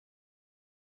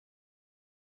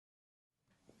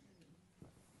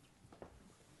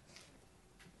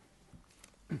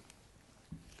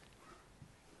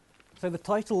So the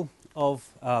title of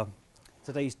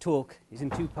today's talk is in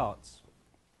two parts.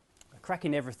 A crack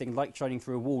in everything, light shining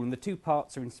through a wall. And the two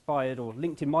parts are inspired or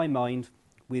linked in my mind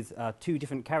with two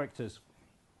different characters.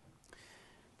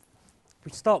 We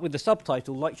start with the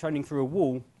subtitle, Light Shining Through a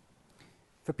Wall.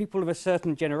 For people of a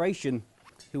certain generation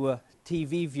who are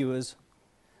TV viewers,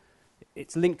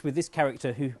 it's linked with this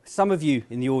character who some of you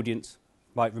in the audience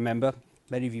might remember,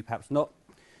 many of you perhaps not.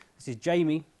 This is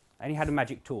Jamie, and he had a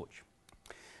magic torch.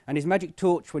 And his magic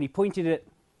torch, when he pointed it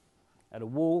at a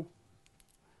wall,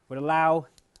 would allow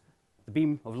the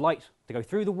beam of light to go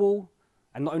through the wall,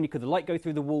 and not only could the light go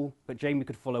through the wall, but Jamie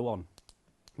could follow on.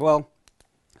 Well,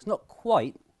 it's not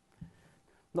quite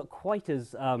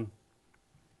as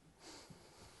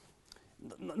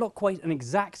not quite an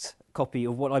exact copy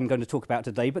of what I'm going to talk about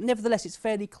today, but nevertheless it's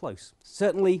fairly close.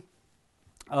 Certainly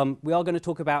we are going to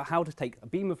talk about how to take a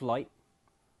beam of light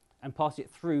and pass it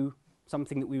through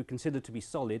something that we would consider to be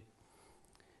solid.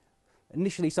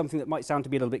 Initially something that might sound to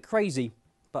be a little bit crazy,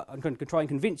 but I'm going to try and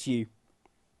convince you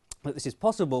that this is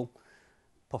possible,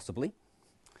 possibly,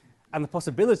 and the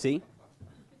possibility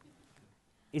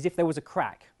is if there was a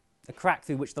crack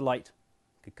through which the light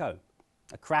could go,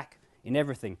 a crack in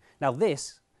everything. Now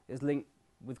this is linked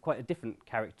with quite a different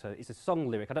character. It's a song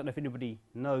lyric. I don't know if anybody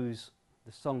knows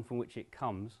the song from which it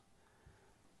comes.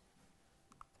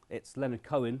 It's Leonard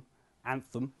Cohen,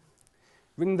 Anthem.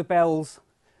 Ring the bells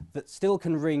that still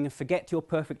can ring, forget your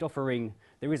perfect offering.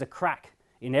 There is a crack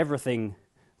in everything.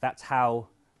 That's how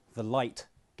the light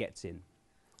gets in.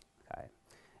 Okay.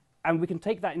 And we can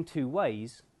take that in two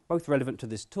ways, both relevant to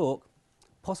this talk,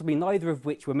 possibly neither of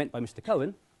which were meant by Mr.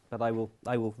 Cohen, but I will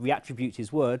reattribute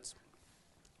his words.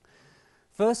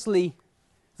 Firstly,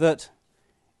 that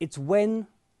it's when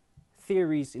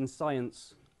theories in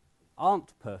science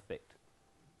aren't perfect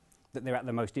that they're at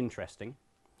their most interesting,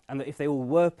 and that if they all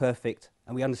were perfect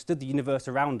and we understood the universe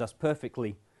around us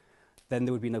perfectly, then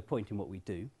there would be no point in what we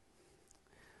do.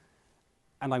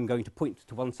 And I'm going to point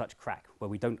to one such crack where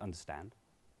we don't understand.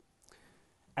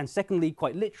 And secondly,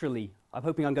 quite literally, I'm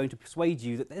hoping I'm going to persuade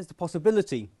you that there's the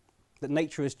possibility that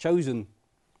nature has chosen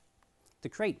to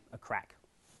create a crack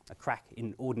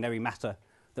in ordinary matter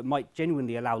that might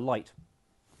genuinely allow light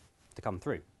to come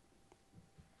through.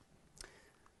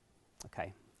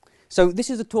 Okay, so this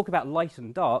is a talk about light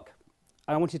and dark,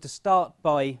 and I wanted to start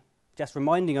by just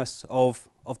reminding us of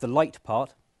the light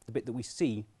part, the bit that we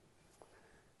see.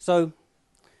 So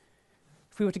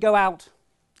if we were to go out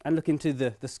and look into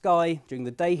the sky during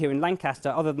the day here in Lancaster,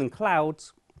 other than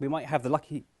clouds, we might have the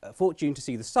lucky fortune to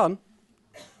see the sun.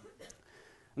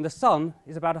 And the sun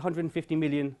is about 150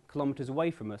 million kilometres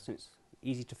away from us, and it's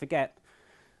easy to forget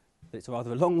that it's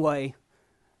rather a long way.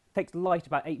 It takes light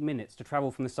about 8 minutes to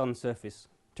travel from the sun's surface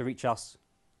to reach us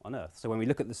on Earth. So when we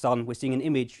look at the sun, we're seeing an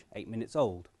image 8 minutes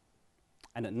old.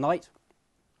 And at night,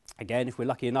 again, if we're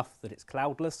lucky enough that it's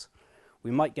cloudless,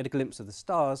 we might get a glimpse of the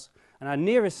stars. And our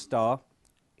nearest star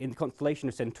in the constellation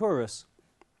of Centaurus,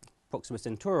 Proxima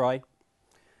Centauri,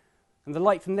 and the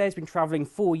light from there has been travelling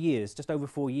 4 years, just over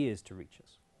 4 years to reach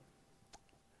us.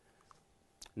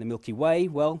 And the Milky Way,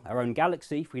 well, our own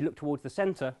galaxy, if we look towards the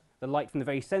centre, the light from the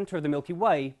very centre of the Milky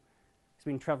Way has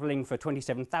been travelling for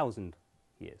 27,000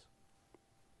 years.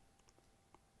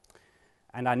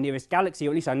 And our nearest galaxy,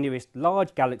 or at least our nearest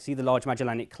large galaxy, the Large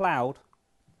Magellanic Cloud,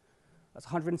 that's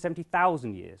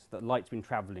 170,000 years that light's been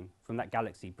travelling from that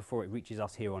galaxy before it reaches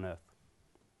us here on Earth.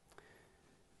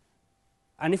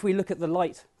 And if we look at the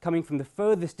light coming from the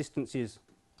furthest distances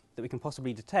that we can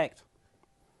possibly detect,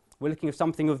 we're looking at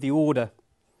something of the order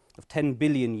of 10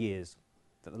 billion years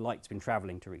that the light's been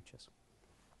travelling to reach us.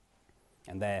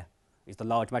 And there is the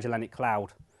Large Magellanic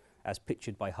Cloud as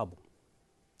pictured by Hubble.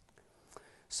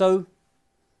 So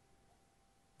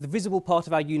the visible part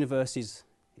of our universe is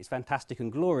fantastic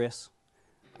and glorious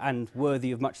and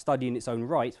worthy of much study in its own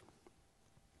right.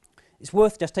 It's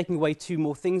worth just taking away two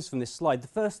more things from this slide. The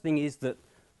first thing is that,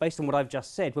 based on what I've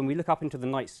just said, when we look up into the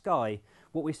night sky,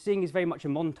 what we're seeing is very much a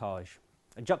montage,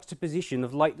 a juxtaposition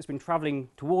of light that's been travelling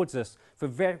towards us for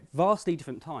vastly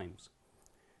different times.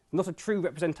 Not a true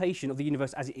representation of the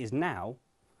universe as it is now,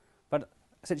 but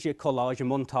essentially a collage, a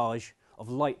montage of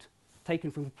light taken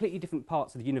from completely different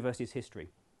parts of the universe's history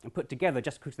and put together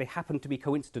just because they happen to be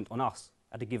coincident on us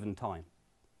at a given time,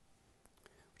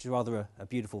 which is rather a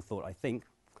beautiful thought, I think.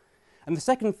 And the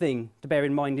second thing to bear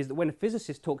in mind is that when a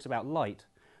physicist talks about light,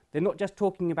 they're not just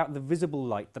talking about the visible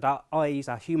light that our eyes,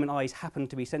 our human eyes, happen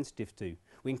to be sensitive to.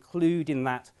 We include in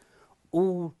that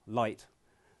all light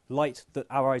that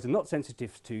our eyes are not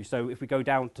sensitive to. So if we go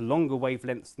down to longer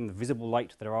wavelengths than the visible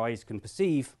light that our eyes can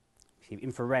perceive,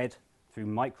 infrared through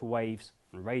microwaves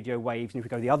and radio waves, and if we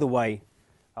go the other way,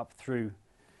 up through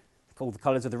all the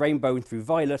colours of the rainbow and through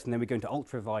violet, and then we go into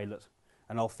ultraviolet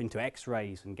and off into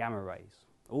X-rays and gamma rays.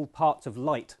 All parts of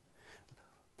light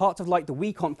that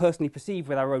we can't personally perceive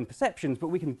with our own perceptions, but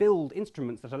we can build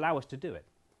instruments that allow us to do it.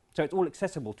 So it's all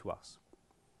accessible to us.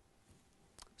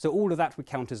 So all of that we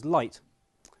count as light.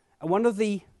 And one of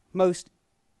the most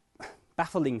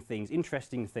baffling things,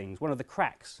 interesting things, one of the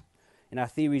cracks in our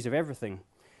theories of everything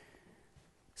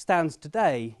stands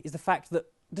today is the fact that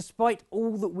despite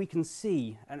all that we can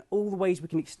see and all the ways we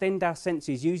can extend our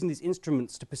senses using these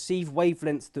instruments to perceive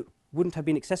wavelengths that wouldn't have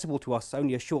been accessible to us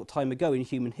only a short time ago in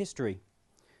human history,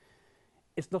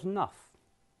 it's not enough.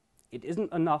 It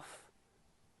isn't enough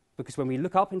because when we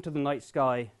look up into the night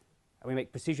sky and we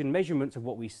make precision measurements of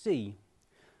what we see,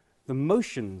 the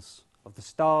motions of the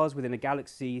stars within a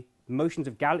galaxy, the motions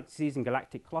of galaxies and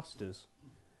galactic clusters,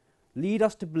 lead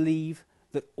us to believe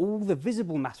that all the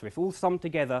visible matter, if all summed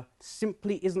together,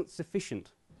 simply isn't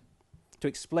sufficient to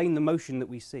explain the motion that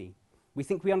we see. We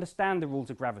think we understand the rules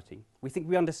of gravity. We think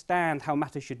we understand how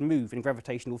matter should move in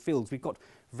gravitational fields. We've got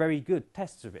very good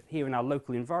tests of it here in our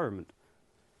local environment.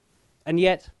 And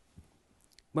yet,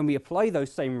 when we apply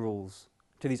those same rules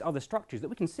to these other structures that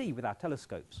we can see with our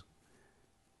telescopes,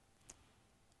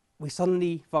 we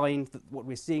suddenly find that what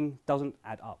we're seeing doesn't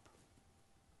add up.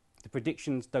 The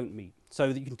predictions don't meet.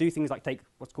 So that you can do things like take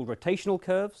what's called rotational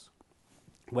curves,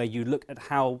 where you look at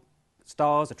how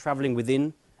stars are traveling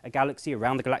within a galaxy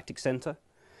around the galactic center,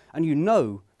 and you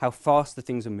know how fast the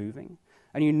things are moving,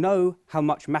 and you know how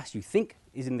much mass you think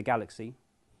is in the galaxy,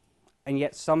 and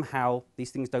yet somehow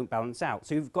these things don't balance out.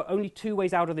 So you've got only two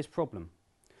ways out of this problem.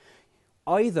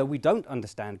 Either we don't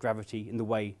understand gravity in the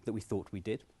way that we thought we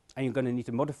did, and you're going to need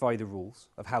to modify the rules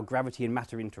of how gravity and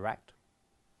matter interact,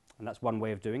 and that's one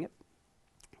way of doing it.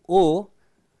 Or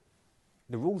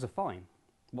the rules are fine.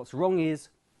 What's wrong is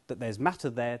that there's matter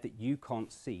there that you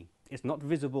can't see. It's not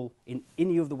visible in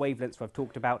any of the wavelengths I've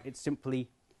talked about. It simply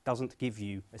doesn't give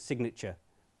you a signature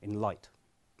in light.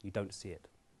 You don't see it.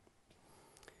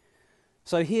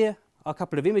 So here are a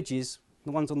couple of images.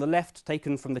 The ones on the left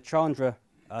taken from the Chandra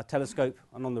telescope,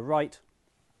 and on the right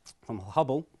from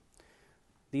Hubble.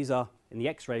 These are in the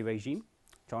X-ray regime.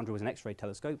 Chandra was an X-ray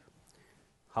telescope.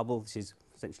 Hubble, this is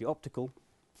essentially optical.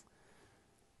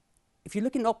 If you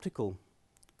look in optical,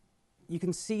 you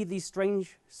can see these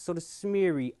strange sort of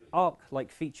smeary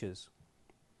arc-like features.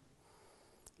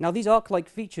 Now these arc-like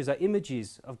features are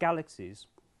images of galaxies,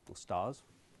 or stars,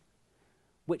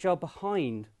 which are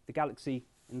behind the galaxy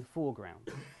in the foreground.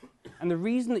 And the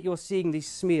reason that you're seeing these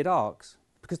smeared arcs,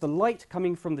 because the light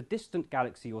coming from the distant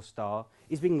galaxy or star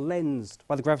is being lensed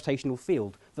by the gravitational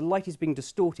field. The light is being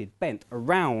distorted, bent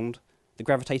around the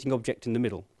gravitating object in the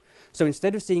middle. So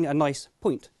instead of seeing a nice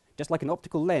point, just like an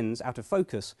optical lens out of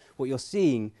focus, what you're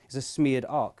seeing is a smeared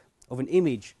arc of an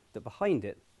image that behind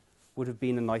it would have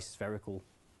been a nice spherical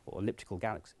or elliptical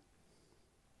galaxy.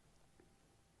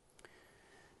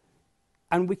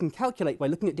 And we can calculate by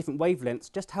looking at different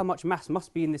wavelengths just how much mass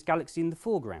must be in this galaxy in the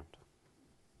foreground.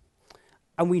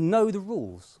 And we know the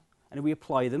rules, and we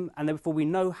apply them, and therefore we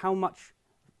know how much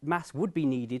mass would be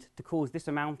needed to cause this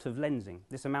amount of lensing,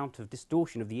 this amount of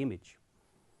distortion of the image.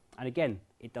 And again,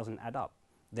 it doesn't add up.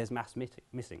 There's mass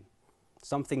missing,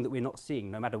 something that we're not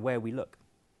seeing no matter where we look.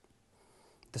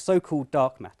 The so-called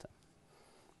dark matter.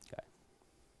 Okay.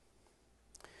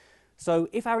 So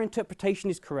if our interpretation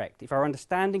is correct, if our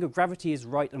understanding of gravity is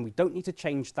right and we don't need to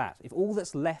change that, if all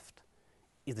that's left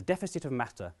is the deficit of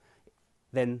matter,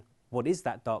 then what is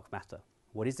that dark matter?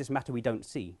 What is this matter we don't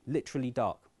see? Literally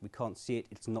dark. We can't see it.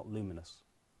 It's not luminous.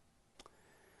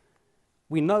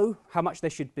 We know how much there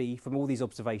should be from all these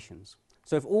observations.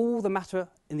 So if all the matter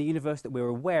in the universe that we're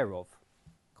aware of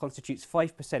constitutes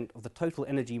 5% of the total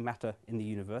energy matter in the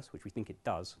universe, which we think it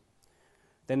does,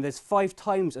 then there's 5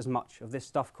 times as much of this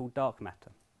stuff called dark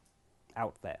matter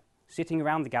out there, sitting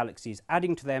around the galaxies,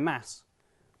 adding to their mass,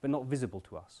 but not visible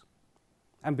to us,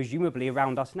 and presumably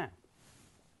around us now,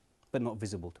 but not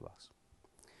visible to us.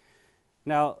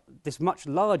 Now, this much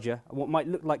larger, what might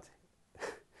look like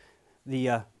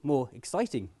the more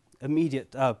exciting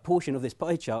immediate portion of this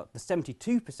pie chart, the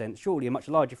 72%, surely a much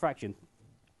larger fraction,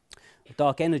 of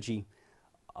dark energy,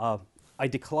 I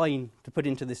decline to put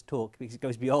into this talk because it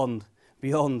goes beyond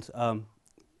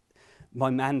my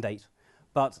mandate.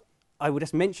 But I would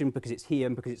just mention, because it's here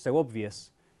and because it's so obvious,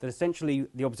 that essentially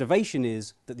the observation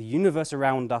is that the universe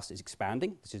around us is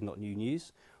expanding. This is not new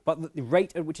news. But that the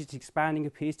rate at which it's expanding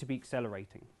appears to be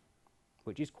accelerating,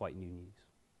 which is quite new news.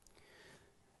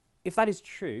 If that is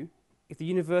true, if the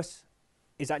universe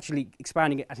is actually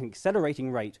expanding at an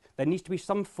accelerating rate, there needs to be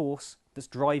some force that's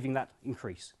driving that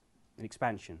increase in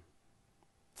expansion.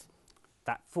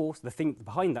 that force, the thing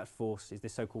behind that force, is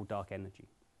this so-called dark energy.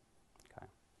 Okay.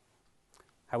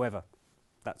 However,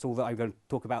 that's all that I'm going to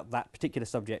talk about that particular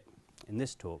subject in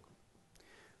this talk.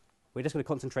 We're just going to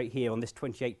concentrate here on this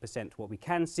 28%, what we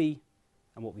can see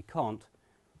and what we can't,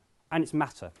 and it's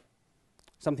matter,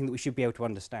 something that we should be able to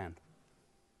understand.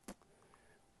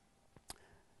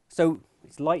 So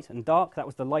it's light and dark. That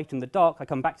was the light and the dark. I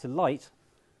come back to light,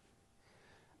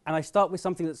 and I start with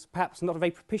something that's perhaps not a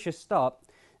very propitious start.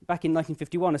 Back in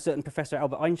 1951, a certain Professor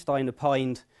Albert Einstein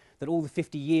opined that all the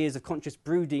 50 years of conscious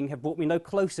brooding have brought me no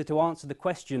closer to answer the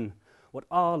question, what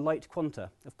are light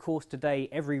quanta? Of course, today,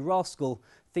 every rascal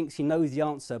thinks he knows the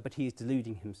answer, but he is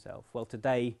deluding himself. Well,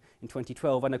 today, in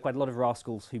 2012, I know quite a lot of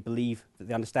rascals who believe that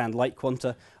they understand light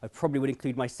quanta. I probably would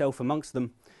include myself amongst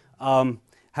them.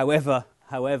 However,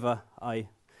 I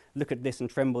look at this and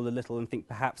tremble a little and think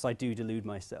perhaps I do delude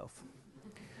myself.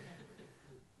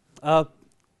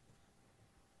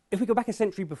 If we go back a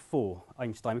century before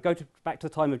Einstein, we go back to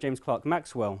the time of James Clerk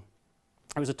Maxwell.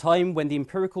 It was a time when the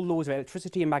empirical laws of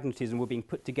electricity and magnetism were being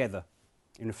put together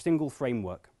in a single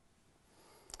framework.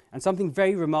 And something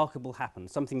very remarkable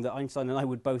happened, something that Einstein and I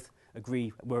would both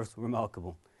agree was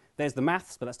remarkable. There's the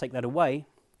maths, but let's take that away.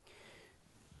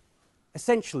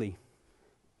 Essentially,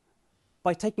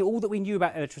 by taking all that we knew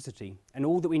about electricity and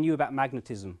all that we knew about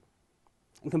magnetism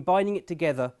and combining it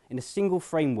together in a single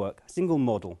framework, a single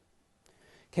model,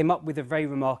 came up with a very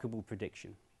remarkable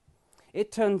prediction.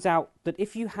 It turns out that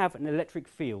if you have an electric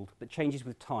field that changes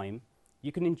with time,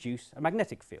 you can induce a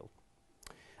magnetic field.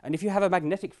 And if you have a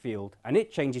magnetic field and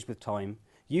it changes with time,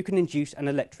 you can induce an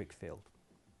electric field.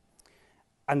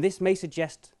 And this may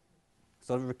suggest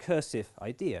sort of a recursive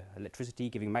idea, electricity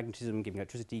giving magnetism, giving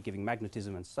electricity, giving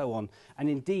magnetism, and so on. And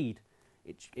indeed,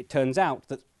 it turns out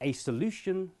that a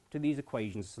solution to these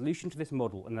equations, a solution to this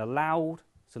model, an allowed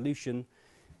solution,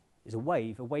 is a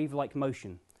wave-like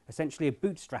motion. Essentially a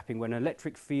bootstrapping when an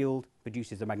electric field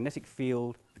produces a magnetic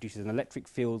field, produces an electric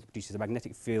field, produces a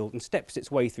magnetic field, and steps its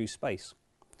way through space.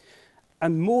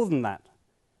 And more than that,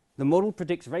 the model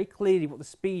predicts very clearly what the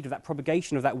speed of that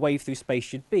propagation of that wave through space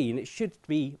should be, and it should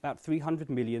be about 300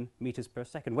 million meters per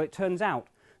second. Well, it turns out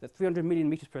that 300 million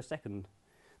meters per second,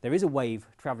 there is a wave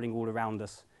traveling all around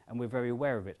us, and we're very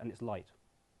aware of it, and it's light.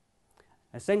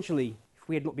 Essentially, if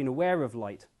we had not been aware of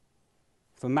light,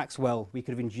 from Maxwell, we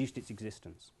could have induced its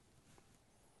existence.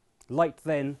 Light,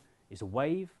 then, is a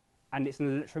wave, and it's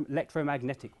an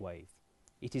electromagnetic wave.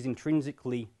 It is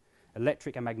intrinsically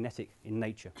electric and magnetic in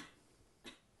nature.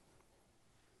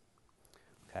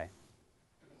 Okay.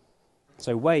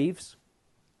 So waves,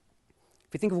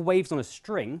 if you think of waves on a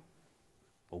string,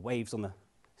 or waves on the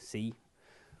sea,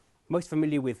 most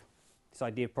familiar with this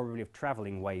idea probably of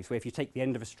travelling waves, where if you take the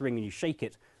end of a string and you shake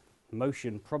it,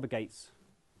 motion propagates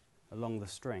along the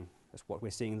string. That's what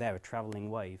we're seeing there, a travelling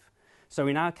wave. So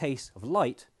in our case of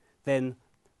light, then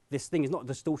this thing is not a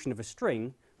distortion of a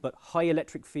string, but high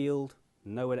electric field,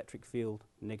 no electric field,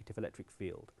 negative electric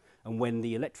field. And when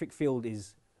the electric field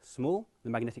is small, the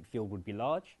magnetic field would be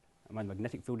large. And when the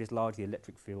magnetic field is large, the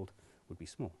electric field would be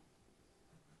small.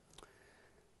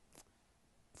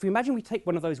 If we imagine we take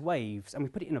one of those waves and we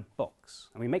put it in a box,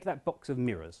 and we make that box of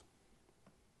mirrors.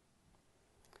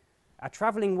 Our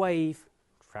travelling wave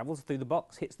travels through the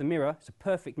box, hits the mirror, it's a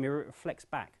perfect mirror, it reflects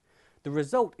back. The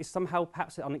result is somehow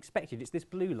perhaps unexpected. It's this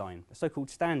blue line, a so-called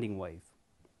standing wave.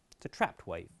 It's a trapped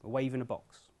wave, a wave in a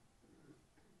box.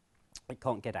 It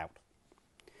can't get out.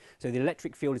 So the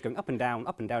electric field is going up and down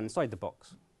inside the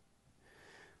box.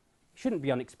 It shouldn't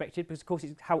be unexpected because, of course,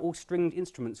 it's how all stringed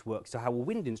instruments work, so how all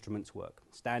wind instruments work.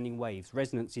 Standing waves,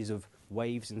 resonances of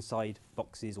waves inside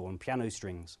boxes or on piano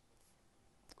strings.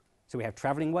 So we have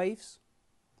travelling waves,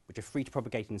 which are free to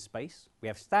propagate in space. We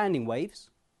have standing waves,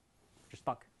 which are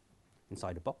stuck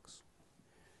inside a box.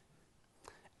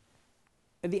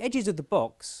 At the edges of the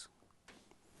box,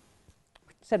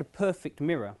 instead of perfect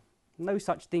mirror, no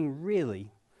such thing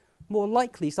really. More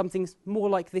likely, something more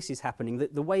like this is happening,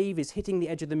 that the wave is hitting the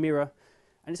edge of the mirror,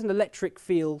 and it's an electric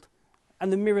field,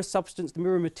 and the mirror substance, the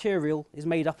mirror material, is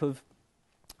made up of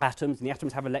atoms, and the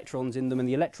atoms have electrons in them, and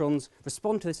the electrons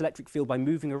respond to this electric field by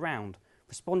moving around,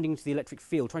 responding to the electric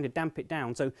field, trying to damp it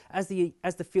down. So as the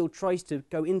field tries to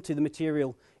go into the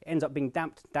material, it ends up being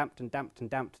damped, down and down and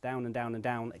down and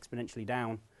down, exponentially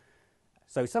down.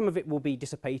 So some of it will be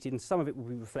dissipated and some of it will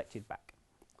be reflected back.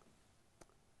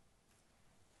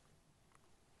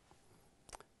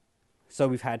 So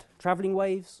we've had travelling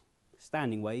waves,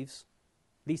 standing waves.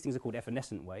 These things are called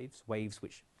evanescent waves, waves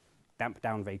which damp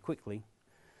down very quickly.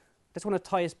 I just want to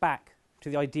tie us back to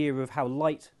the idea of how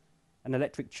light and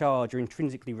electric charge are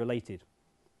intrinsically related.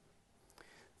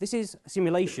 This is a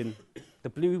simulation The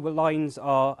blue lines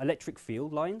are electric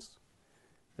field lines.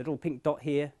 The little pink dot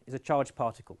here is a charged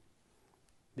particle.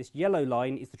 This yellow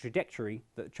line is the trajectory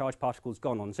that the charged particle's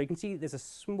gone on. So you can see there's a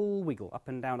small wiggle up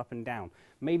and down, up and down.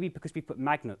 Maybe because we put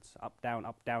magnets up, down,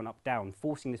 up, down, up, down,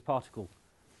 forcing this particle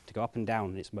to go up and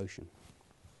down in its motion.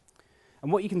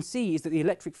 And what you can see is that the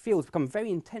electric fields become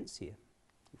very intense here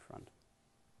in front.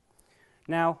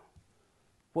 Now,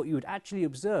 what you would actually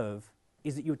observe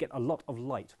is that you would get a lot of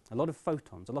light, a lot of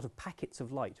photons, a lot of packets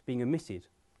of light being emitted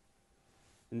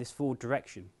in this forward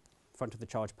direction in front of the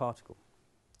charged particle.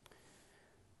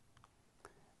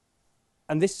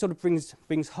 And this sort of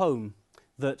brings home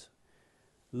that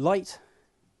light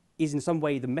is in some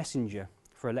way the messenger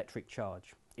for electric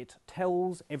charge. It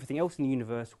tells everything else in the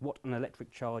universe what an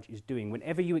electric charge is doing.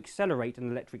 Whenever you accelerate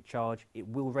an electric charge, it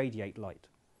will radiate light.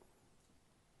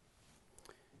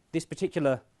 This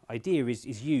particular idea is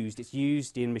used. It's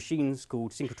used in machines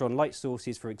called synchrotron light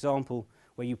sources, for example,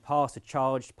 where you pass a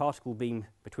charged particle beam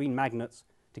between magnets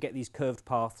to get these curved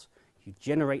paths. You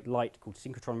generate light called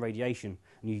synchrotron radiation,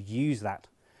 and you use that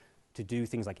to do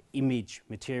things like image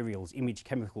materials, image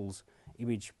chemicals,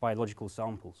 image biological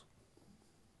samples.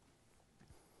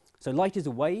 So light is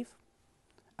a wave,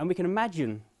 and we can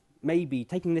imagine maybe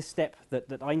taking this step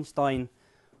that Einstein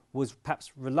was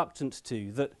perhaps reluctant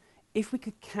to, that if we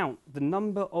could count the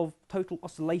number of total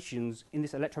oscillations in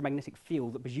this electromagnetic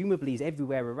field that presumably is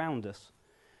everywhere around us,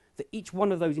 that each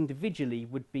one of those individually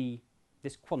would be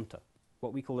this quanta,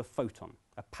 what we call a photon,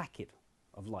 a packet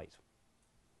of light.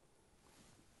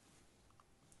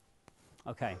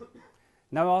 Okay,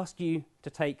 now I'll ask you to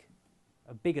take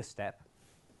a bigger step.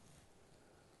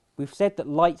 We've said that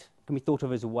light can be thought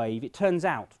of as a wave. It turns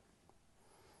out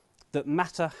that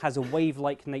matter has a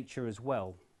wave-like nature as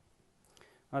well.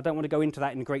 I don't want to go into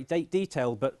that in great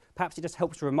detail, but perhaps it just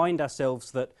helps to remind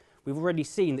ourselves that we've already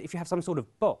seen that if you have some sort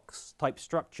of box-type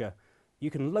structure, you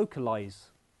can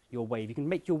localize your wave. You can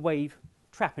make your wave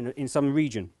trap in some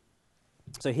region.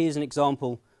 So here's an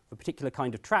example of a particular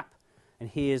kind of trap, and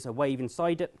here's a wave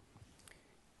inside it.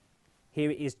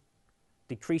 Here it is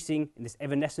decreasing in this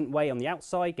evanescent way on the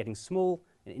outside, getting small,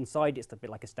 and inside it's a bit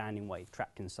like a standing wave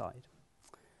trapped inside.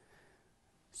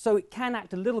 So it can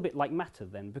act a little bit like matter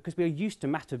then, because we are used to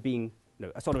matter being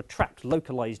a sort of trapped,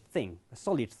 localized thing, a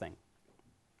solid thing.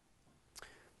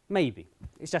 Maybe.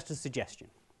 It's just a suggestion.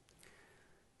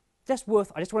 I just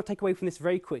want to take away from this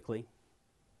very quickly.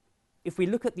 If we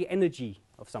look at the energy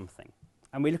of something,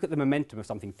 and we look at the momentum of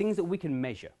something, things that we can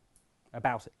measure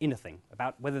about anything,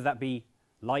 about whether that be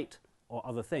light or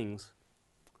other things,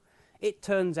 it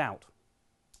turns out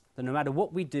that no matter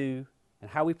what we do and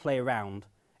how we play around,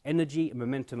 energy and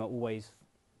momentum are always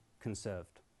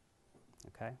conserved.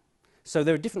 Okay? So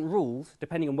there are different rules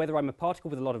depending on whether I'm a particle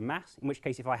with a lot of mass, in which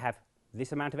case if I have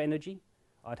this amount of energy,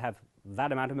 I'd have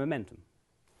that amount of momentum.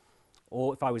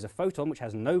 Or if I was a photon which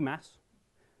has no mass,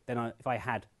 then if I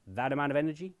had that amount of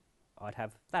energy, I'd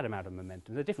have that amount of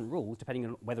momentum. There are different rules depending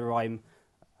on whether I'm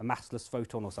a massless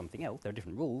photon or something else. There are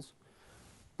different rules.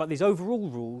 But these overall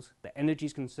rules, the energy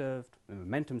is conserved, the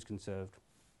momentum is conserved.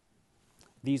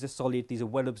 These are solid, these are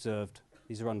well observed,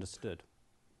 these are understood.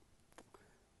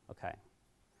 Okay.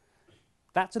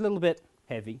 That's a little bit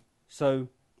heavy, so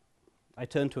I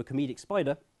turn to a comedic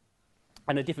spider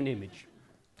and a different image,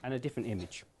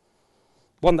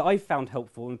 One that I've found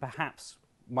helpful and perhaps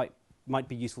might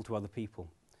be useful to other people.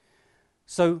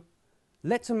 So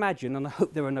let's imagine, and I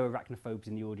hope there are no arachnophobes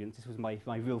in the audience, this was my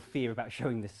real fear about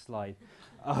showing this slide.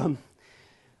 I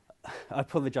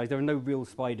apologise, there are no real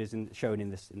spiders shown in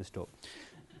this talk.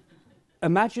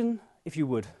 Imagine, if you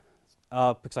would,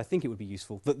 because I think it would be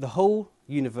useful, that the whole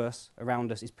universe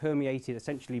around us is permeated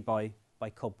essentially by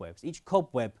cobwebs, each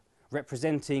cobweb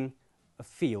representing a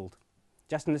field,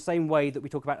 just in the same way that we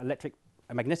talk about electric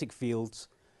and magnetic fields.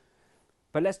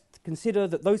 But let's consider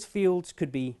that those fields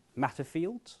could be matter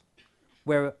fields,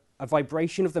 where a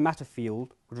vibration of the matter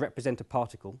field would represent a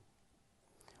particle,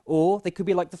 or they could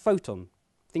be like the photon,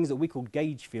 things that we call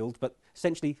gauge fields, but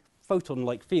essentially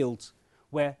photon-like fields,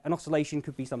 where an oscillation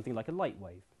could be something like a light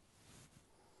wave.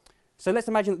 So let's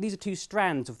imagine that these are two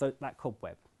strands of that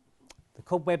cobweb, the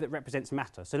cobweb that represents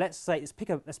matter. So let's pick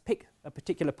a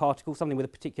particular particle, something with a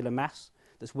particular mass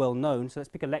that's well known. So let's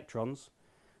pick electrons.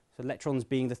 So electrons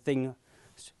being the thing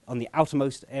on the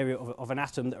outermost area of an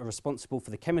atom that are responsible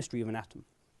for the chemistry of an atom.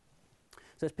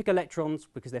 So let's pick electrons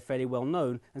because they're fairly well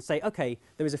known and say, okay,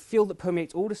 there is a field that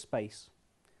permeates all the space.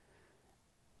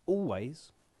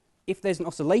 Always, if there's an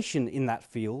oscillation in that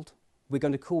field, we're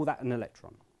going to call that an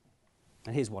electron.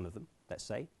 And here's one of them, let's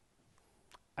say.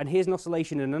 And here's an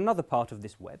oscillation in another part of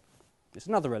this web. It's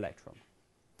another electron.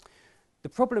 The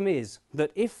problem is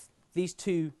that if these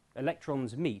two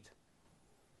electrons meet,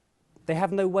 they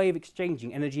have no way of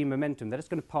exchanging energy and momentum. They're just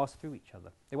going to pass through each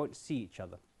other. They won't see each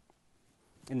other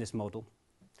in this model.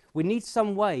 We need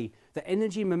some way that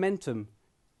energy and momentum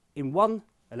in one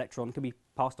electron can be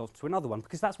passed on to another one,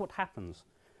 because that's what happens.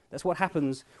 That's what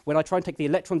happens when I try and take the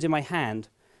electrons in my hand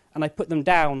and I put them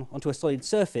down onto a solid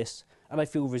surface and I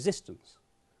feel resistance.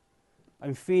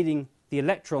 I'm feeling the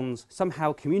electrons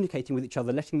somehow communicating with each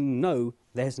other, letting them know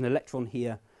there's an electron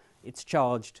here, it's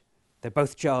charged, they're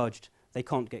both charged, they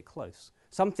can't get close.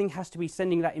 Something has to be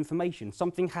sending that information.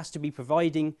 Something has to be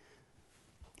providing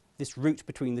this route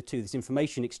between the two, this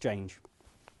information exchange.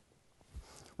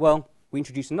 Well, we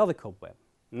introduce another cobweb,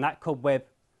 and that cobweb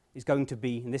is going to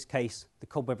be, in this case, the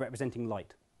cobweb representing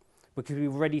light, because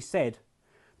we've already said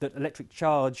that electric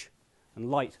charge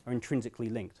and light are intrinsically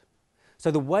linked.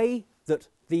 So the way that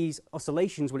these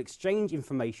oscillations will exchange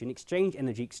information, exchange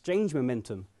energy, exchange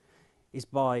momentum is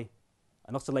by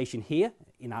an oscillation here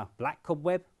in our black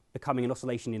cobweb becoming an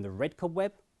oscillation in the red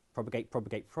cobweb, propagate,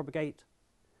 propagate, propagate,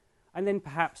 and then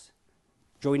perhaps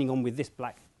joining on with this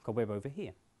black cobweb over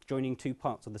here, joining two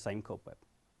parts of the same cobweb.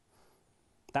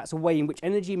 That's a way in which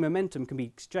energy and momentum can be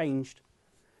exchanged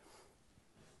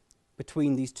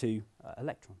between these two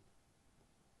electrons.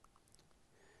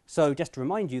 So just to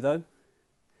remind you though,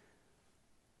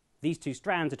 these two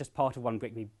strands are just part of one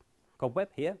great big cobweb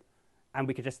here, and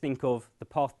we could just think of the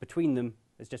path between them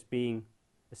as just being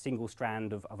a single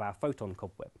strand of our photon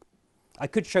cobweb. I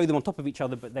could show them on top of each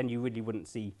other, but then you really wouldn't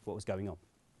see what was going on.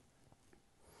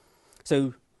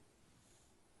 So,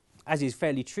 as is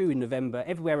fairly true in November,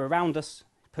 everywhere around us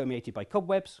is permeated by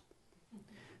cobwebs.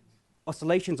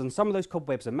 Oscillations on some of those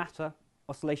cobwebs are matter.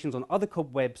 Oscillations on other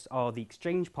cobwebs are the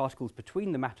exchange particles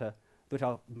between the matter that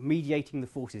are mediating the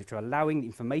forces, which are allowing the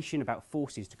information about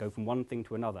forces to go from one thing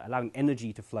to another, allowing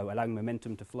energy to flow, allowing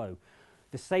momentum to flow.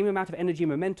 The same amount of energy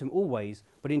and momentum always,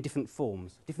 but in different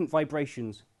forms, different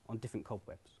vibrations on different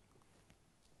cobwebs.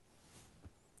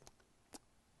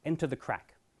 Enter the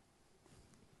crack.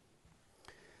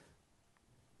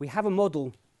 We have a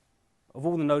model of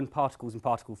all the known particles in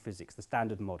particle physics, the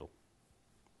standard model.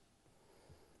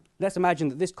 Let's imagine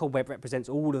that this cobweb represents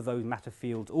all of those matter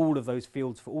fields, all of those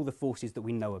fields for all the forces that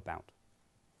we know about.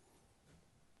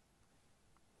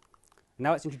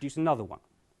 Now let's introduce another one.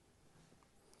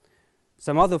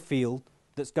 Some other field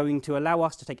that's going to allow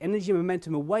us to take energy and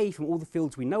momentum away from all the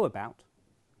fields we know about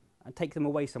and take them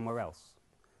away somewhere else,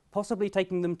 possibly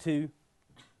taking them to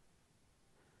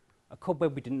a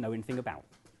cobweb we didn't know anything about,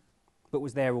 but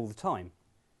was there all the time.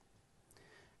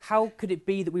 How could it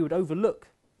be that we would overlook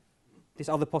this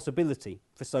other possibility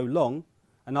for so long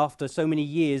and after so many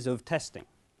years of testing,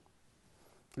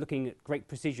 looking at great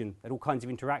precision at all kinds of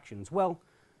interactions? Well,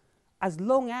 as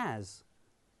long as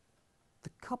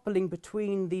the coupling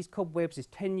between these cobwebs is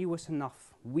tenuous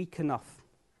enough, weak enough,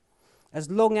 as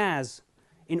long as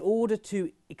in order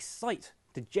to excite,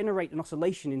 to generate an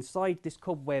oscillation inside this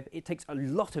cobweb, it takes a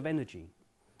lot of energy,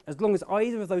 as long as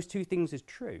either of those two things is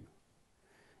true,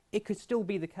 it could still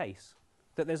be the case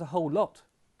that there's a whole lot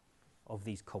of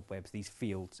these cobwebs, these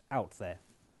fields out there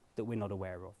that we're not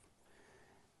aware of.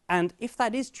 And if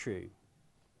that is true,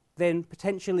 then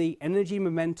potentially energy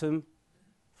momentum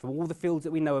from all the fields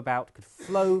that we know about could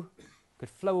flow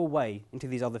away into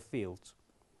these other fields.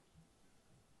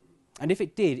 And if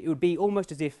it did, it would be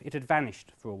almost as if it had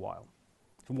vanished for a while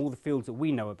from all the fields that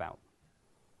we know about,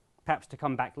 perhaps to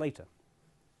come back later.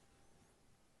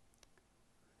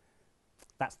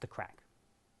 That's the crack.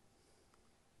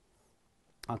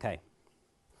 Okay.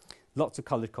 Lots of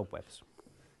coloured cobwebs.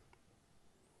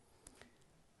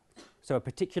 So a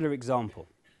particular example.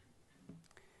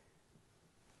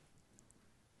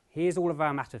 Here's all of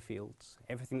our matter fields,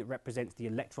 everything that represents the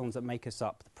electrons that make us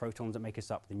up, the protons that make us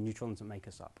up, the neutrons that make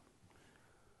us up.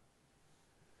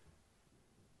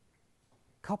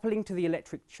 Coupling to the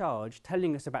electric charge,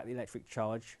 telling us about the electric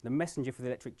charge, the messenger for the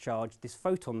electric charge, this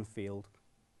photon field,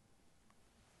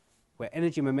 where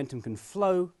energy and momentum can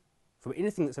flow from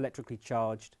anything that's electrically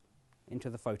charged into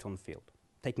the photon field,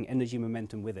 taking energy and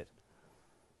momentum with it.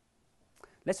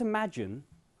 Let's imagine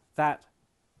that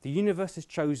the universe has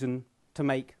chosen to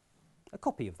make a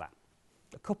copy of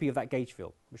that gauge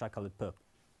field, which I coloured purple.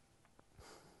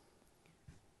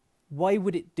 Why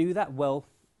would it do that? Well,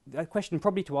 the question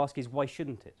probably to ask is, why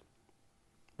shouldn't it?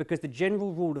 Because the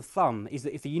general rule of thumb is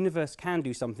that if the universe can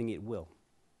do something, it will.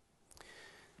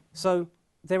 So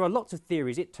there are lots of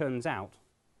theories, it turns out,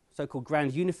 so-called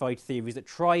grand unified theories, that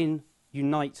try and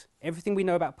unite everything we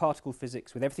know about particle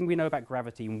physics with everything we know about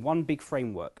gravity in one big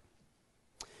framework.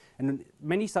 And in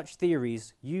many such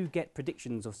theories, you get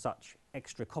predictions of such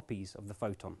extra copies of the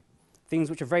photon. things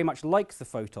which are very much like the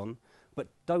photon, but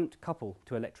don't couple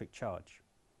to electric charge.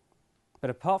 But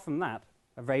apart from that,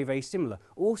 are very, very similar.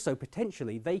 Also,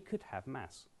 potentially, they could have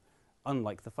mass,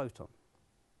 unlike the photon.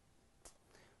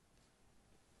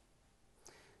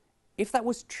 If that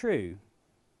was true,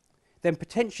 then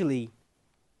potentially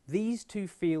these two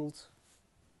fields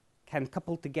can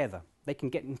couple together. They can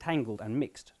get entangled and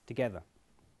mixed together.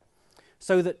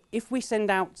 So that if we send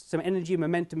out some energy and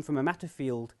momentum from a matter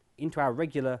field into our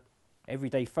regular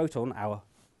everyday photon, our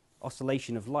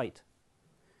oscillation of light,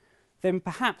 then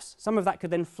perhaps some of that could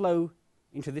then flow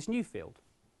into this new field,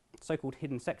 so-called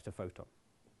hidden sector photon,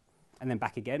 and then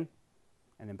back again,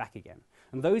 and then back again.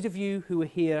 And those of you who were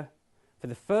here for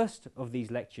the first of these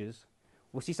lectures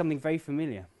will see something very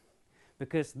familiar,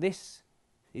 because this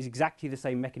is exactly the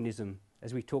same mechanism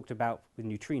as we talked about with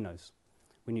neutrinos,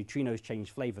 when neutrinos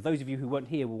change flavour. Those of you who weren't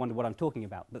here will wonder what I'm talking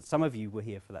about, but some of you were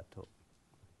here for that talk.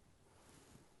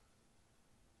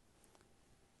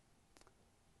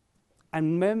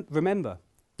 And remember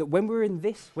that when we're in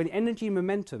this, when energy and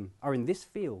momentum are in this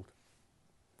field,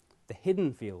 the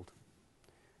hidden field,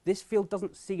 this field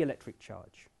doesn't see electric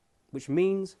charge, which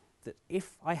means that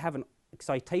if I have an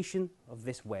excitation of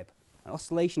this web, an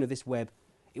oscillation of this web,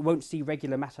 it won't see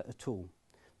regular matter at all,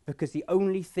 because the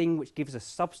only thing which gives us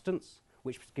substance,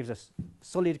 which gives us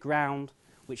solid ground,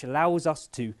 which allows us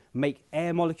to make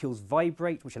air molecules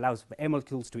vibrate, which allows air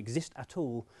molecules to exist at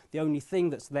all, the only thing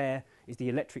that's there is the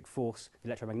electric force, the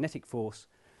electromagnetic force,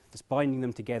 that's binding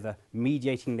them together,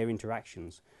 mediating their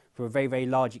interactions. For a very, very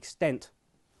large extent,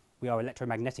 we are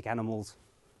electromagnetic animals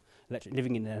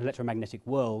living in an electromagnetic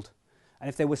world. And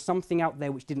if there was something out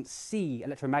there which didn't see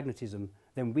electromagnetism,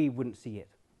 then we wouldn't see it.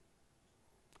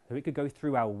 So it could go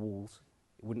through our walls,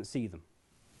 it wouldn't see them.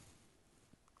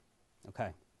 Okay.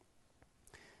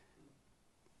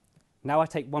 Now I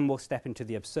take one more step into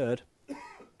the absurd,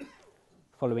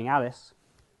 following Alice.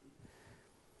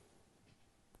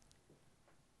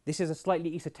 This is a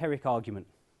slightly esoteric argument.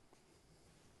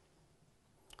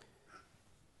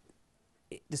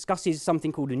 It discusses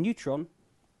something called a neutron,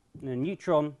 and a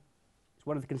neutron is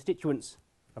one of the constituents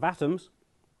of atoms.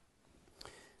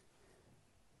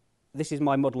 This is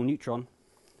my model neutron.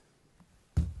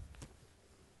 The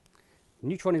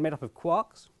neutron is made up of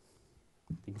quarks.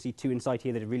 You can see two inside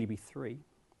here, there'd really be three.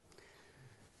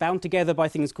 Bound together by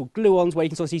things called gluons, where you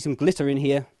can sort of see some glitter in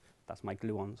here. That's my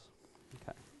gluons.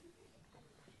 Okay.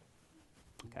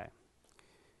 Okay.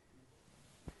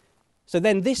 So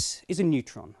then this is a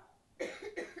neutron,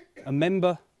 a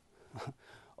member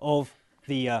of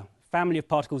the family of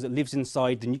particles that lives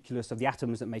inside the nucleus of the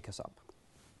atoms that make us up.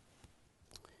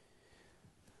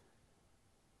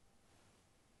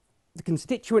 The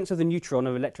constituents of the neutron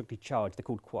are electrically charged. They're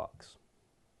called quarks.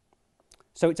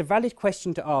 So it's a valid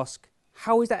question to ask,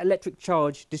 how is that electric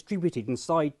charge distributed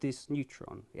inside this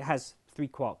neutron? It has 3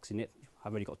 quarks in it.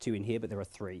 I've only got 2 in here, but there are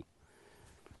 3.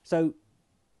 So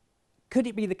could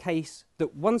it be the case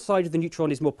that one side of the neutron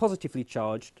is more positively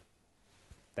charged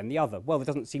than the other? Well, there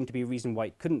doesn't seem to be a reason why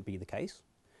it couldn't be the case.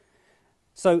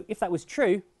 So if that was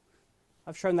true,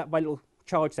 I've shown that by little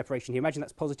charge separation here. Imagine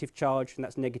that's positive charge and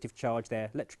that's negative charge there,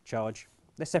 electric charge.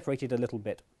 They're separated a little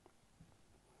bit.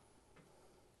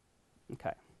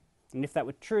 Okay, and if that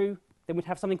were true, then we'd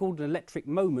have something called an electric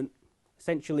moment,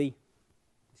 essentially,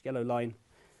 this yellow line,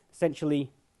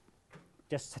 essentially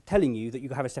just telling you that you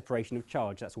have a separation of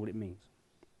charge. That's all it means.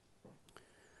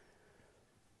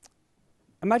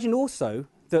 Imagine also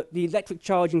that the electric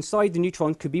charge inside the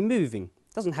neutron could be moving.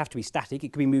 It doesn't have to be static,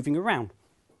 it could be moving around.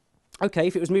 Okay,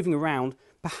 if it was moving around,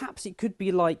 perhaps it could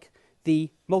be like the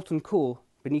molten core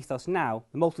beneath us now,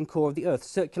 the molten core of the Earth,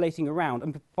 circulating around,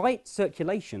 and by its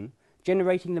circulation,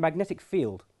 generating the magnetic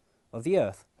field of the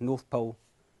Earth, North Pole,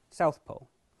 South Pole.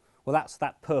 Well, that's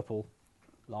that purple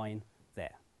line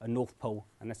there, a North Pole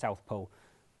and a South Pole,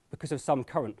 because of some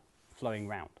current flowing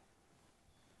round.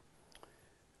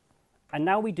 And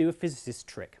now we do a physicist's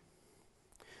trick.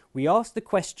 We ask the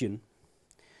question,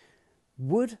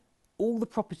 would all the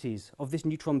properties of this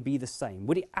neutron be the same?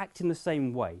 Would it act in the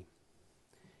same way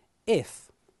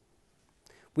if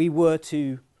we were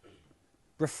to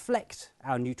reflect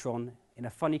our neutron in a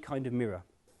funny kind of mirror,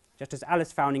 just as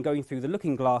Alice found in going through the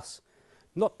looking glass,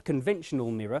 not a conventional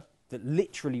mirror that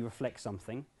literally reflects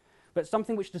something, but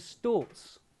something which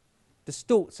distorts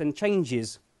and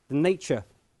changes the nature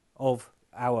of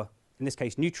our, in this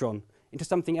case, neutron, into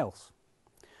something else.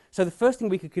 So the first thing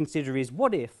we could consider is,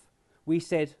 what if we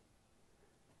said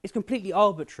it's completely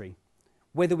arbitrary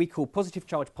whether we call positive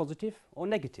charge positive or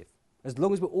negative? As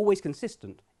long as we're always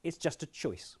consistent, it's just a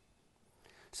choice.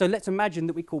 So let's imagine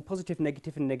that we call positive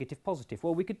negative and negative positive.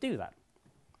 Well, we could do that.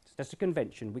 Just just a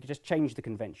convention. We could just change the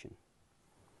convention.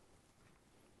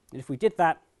 And if we did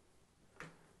that,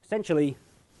 essentially,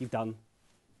 you've done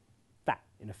that,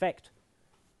 in effect.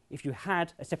 If you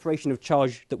had a separation of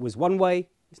charge that was one way,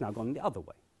 it's now gone the other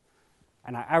way.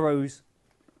 And our arrows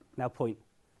now point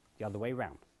the other way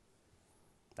round.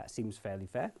 That seems fairly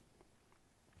fair.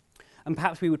 And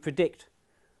perhaps we would predict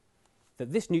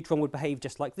that this neutron would behave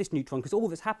just like this neutron, because all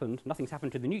that's happened, nothing's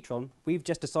happened to the neutron, we've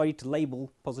just decided to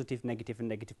label positive, negative, and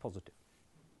negative, positive.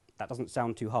 That doesn't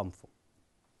sound too harmful.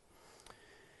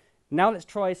 Now let's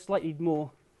try a slightly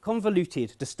more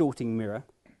convoluted distorting mirror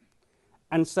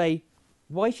and say,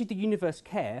 why should the universe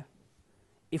care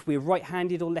if we're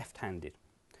right-handed or left-handed?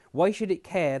 Why should it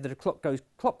care that a clock goes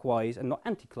clockwise and not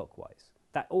anti-clockwise?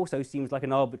 That also seems like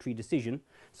an arbitrary decision.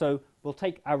 So we'll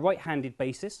take our right-handed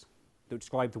basis to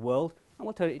describe the world, and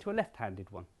we'll turn it into a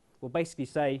left-handed one. We'll basically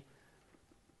say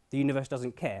the universe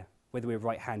doesn't care whether we're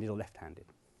right-handed or left-handed.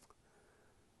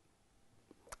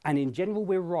 And in general,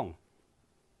 we're wrong.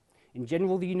 In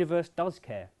general, the universe does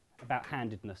care about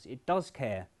handedness. It does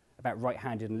care about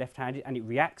right-handed and left-handed, and it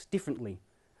reacts differently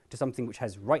to something which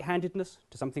has right-handedness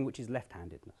to something which is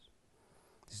left-handedness.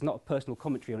 This is not a personal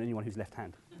commentary on anyone who's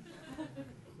left-handed.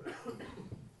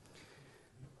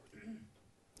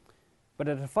 But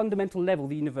at a fundamental level,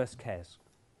 the universe cares.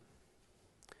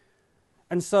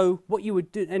 And so what you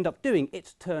would end up doing,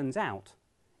 it turns out,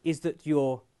 is that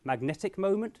your magnetic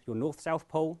moment, your north-south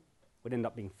pole, would end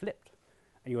up being flipped,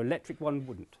 and your electric one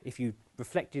wouldn't, if you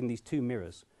reflected in these two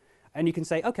mirrors. And you can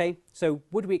say, OK, so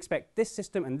would we expect this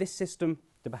system and this system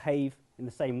to behave in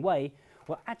the same way?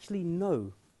 Well, actually,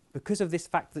 no. Because of this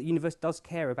fact that the universe does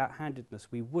care about handedness,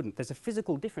 we wouldn't. There's a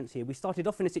physical difference here. We started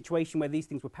off in a situation where these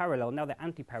things were parallel. Now they're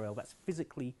anti-parallel. That's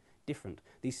physically different.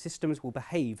 These systems will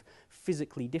behave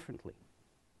physically differently.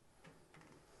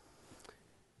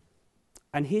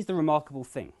 And here's the remarkable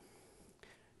thing.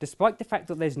 Despite the fact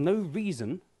that there's no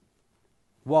reason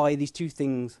why these two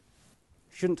things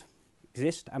shouldn't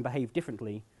exist and behave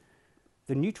differently,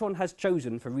 the neutron has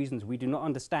chosen, for reasons we do not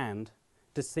understand,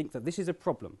 to think that this is a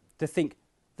problem, to think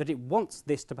that it wants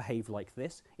this to behave like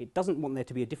this. It doesn't want there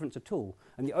to be a difference at all.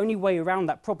 And the only way around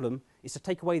that problem is to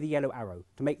take away the yellow arrow,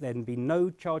 to make there be no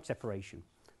charge separation.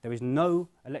 There is no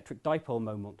electric dipole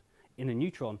moment in a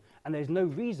neutron, and there's no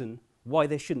reason why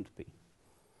there shouldn't be.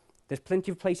 There's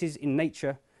plenty of places in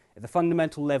nature at the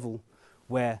fundamental level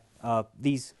where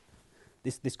this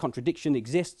contradiction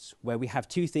exists, where we have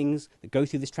two things that go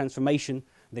through this transformation,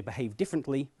 they behave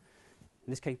differently.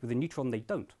 In this case, with a neutron, they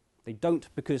don't. They don't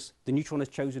because the neutron has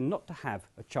chosen not to have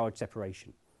a charge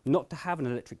separation, not to have an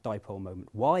electric dipole moment.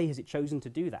 Why has it chosen to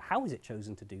do that? How has it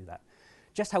chosen to do that?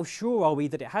 Just how sure are we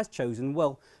that it has chosen?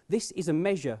 Well, this is a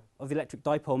measure of the electric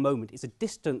dipole moment. It's a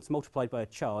distance multiplied by a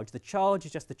charge. The charge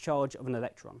is just the charge of an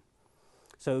electron.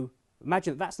 So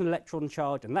imagine that that's an electron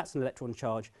charge and that's an electron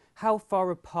charge. How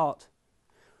far apart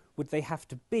would they have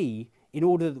to be in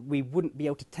order that we wouldn't be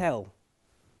able to tell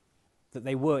that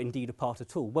they were indeed apart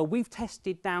at all? Well, we've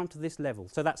tested down to this level.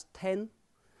 So that's 10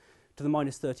 to the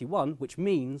minus 31, which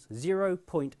means 0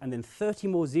 point and then 30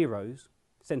 more zeros,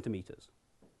 centimeters.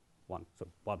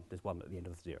 There's one at the end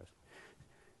of the zeros.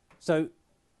 So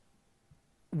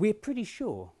we're pretty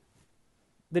sure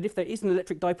that if there is an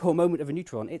electric dipole moment of a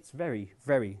neutron, it's very,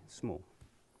 very small.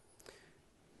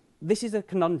 This is a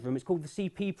conundrum. It's called the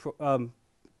CP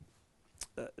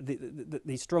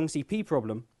the strong CP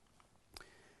problem.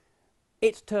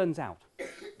 It turns out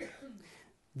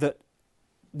that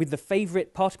with the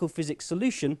favourite particle physics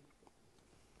solution,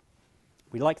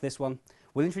 we like this one,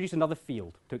 we'll introduce another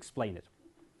field to explain it.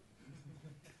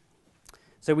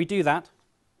 So we do that,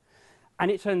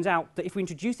 and it turns out that if we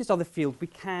introduce this other field, we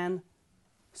can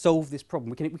solve this problem.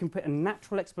 We can put a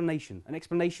natural explanation, an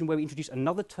explanation where we introduce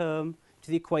another term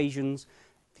to the equations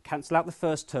to cancel out the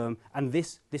first term, and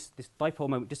this dipole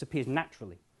moment disappears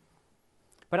naturally.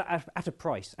 But at a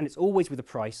price, and it's always with a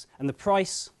price, and the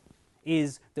price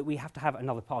is that we have to have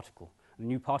another particle. And the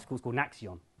new particle is called an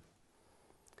axion.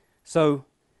 So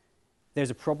there's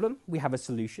a problem, we have a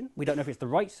solution. We don't know if it's the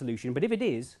right solution, but if it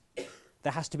is,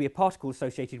 there has to be a particle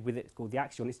associated with it called the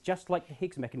axion. It's just like the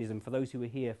Higgs mechanism for those who were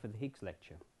here for the Higgs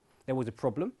lecture. There was a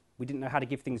problem, we didn't know how to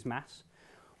give things mass.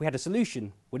 We had a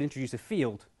solution, we'd introduce a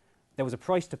field. There was a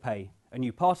price to pay, a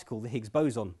new particle, the Higgs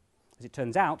boson. As it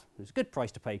turns out, it was a good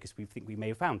price to pay because we think we may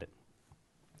have found it.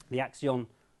 The axion,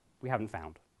 we haven't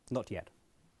found. Not yet.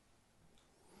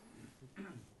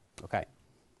 OK.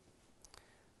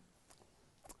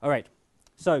 All right.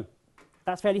 So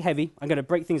that's fairly heavy. I'm going to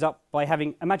break things up by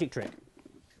having a magic trick.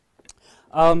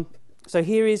 So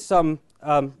here is some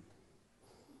a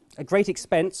great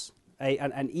expense,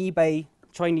 an eBay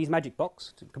Chinese magic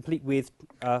box, complete with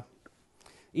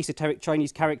esoteric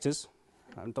Chinese characters.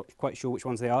 I'm not quite sure which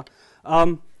ones they are.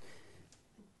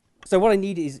 So what I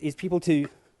need is people to,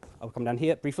 I'll come down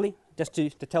here briefly, just to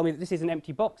tell me that this is an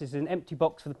empty box. This is an empty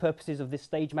box for the purposes of this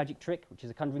stage magic trick, which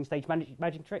is a conjuring stage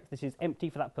magic trick. This is empty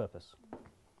for that purpose.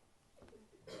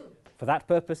 For that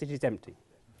purpose, it is empty.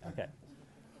 Okay.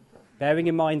 Bearing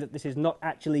in mind that this is not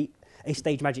actually a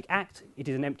stage magic act, it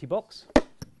is an empty box.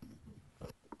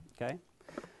 Okay.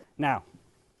 Now,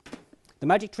 the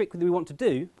magic trick that we want to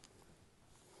do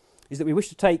is that we wish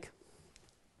to take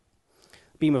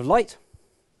a beam of light,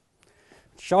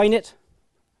 shine it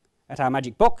at our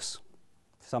magic box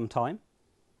for some time.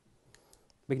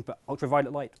 We can put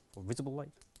ultraviolet light or visible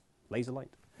light, laser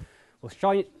light. We'll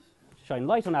shine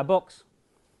light on our box.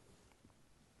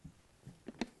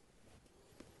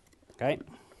 Okay.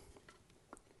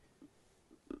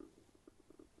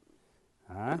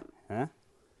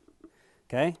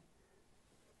 Okay.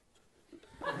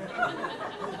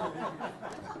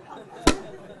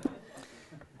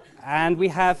 And we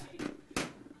have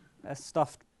a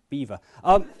stuffed beaver.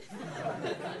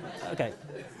 Okay.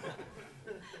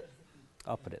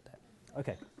 I'll put it there.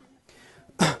 Okay.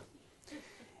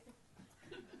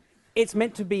 It's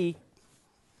meant to be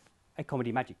a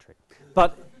comedy magic trick,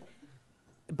 but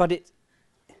it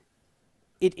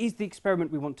is the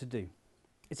experiment we want to do.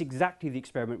 It's exactly the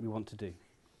experiment we want to do.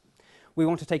 We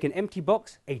want to take an empty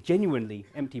box, a genuinely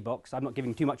empty box. I'm not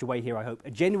giving too much away here, I hope.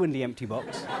 A genuinely empty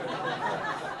box.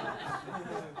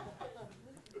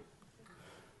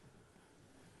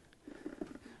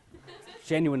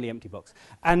 Genuinely empty box.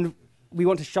 And we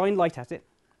want to shine light at it.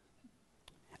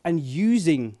 And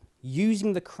using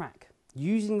the crack,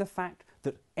 using the fact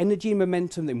that energy and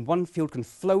momentum in one field can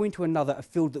flow into another, a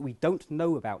field that we don't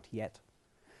know about yet.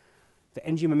 The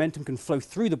energy and momentum can flow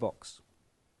through the box.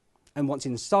 And once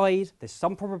inside, there's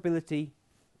some probability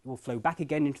it will flow back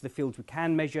again into the fields we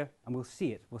can measure, and we'll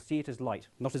see it. We'll see it as light,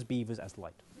 not as beavers, as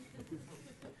light.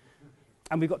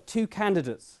 And we've got two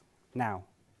candidates now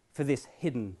for this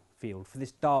hidden field, for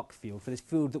this dark field, for this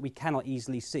field that we cannot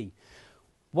easily see.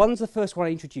 One's the first one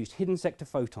I introduced, hidden sector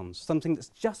photons, something that's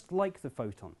just like the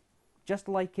photon, just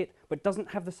like it, but doesn't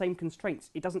have the same constraints.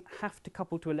 It doesn't have to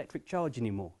couple to electric charge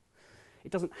anymore.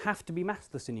 It doesn't have to be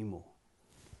massless anymore.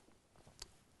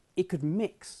 It could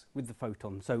mix with the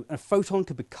photon. So a photon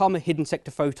could become a hidden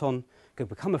sector photon, could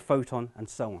become a photon, and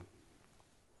so on.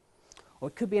 Or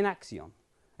it could be an axion.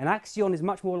 An axion is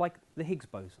much more like the Higgs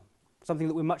boson, something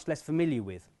that we're much less familiar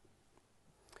with.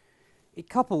 It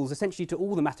couples essentially to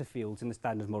all the matter fields in the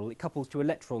standard model. It couples to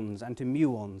electrons and to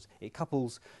muons. It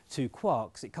couples to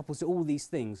quarks. It couples to all these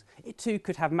things. It too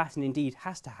could have mass, and indeed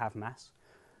has to have mass.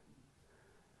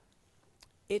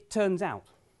 It turns out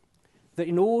that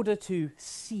in order to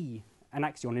see an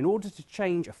axion, in order to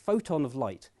change a photon of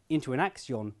light into an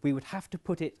axion, we would have to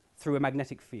put it through a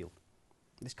magnetic field.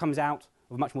 This comes out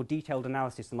of a much more detailed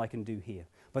analysis than I can do here.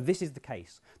 But this is the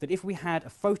case, that if we had a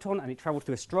photon and it travelled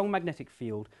through a strong magnetic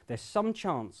field, there's some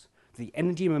chance that the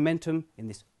energy and momentum in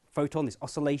this photon, this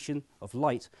oscillation of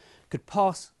light, could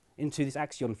pass into this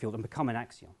axion field and become an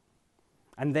axion.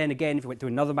 And then again, if it went through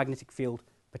another magnetic field,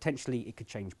 potentially it could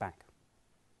change back.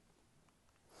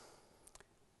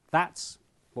 That's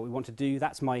what we want to do.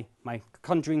 That's my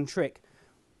conjuring trick.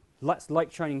 That's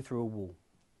light shining through a wall.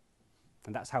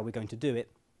 And that's how we're going to do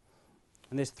it.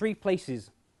 And there's three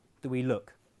places that we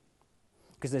look,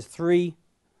 because there's three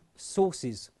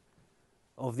sources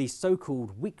of these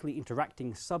so-called weakly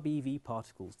interacting sub-eV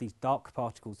particles, these dark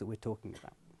particles that we're talking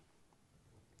about.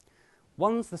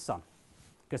 One's the sun,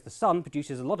 because the sun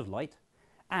produces a lot of light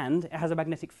and it has a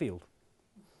magnetic field.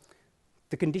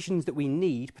 The conditions that we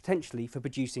need potentially for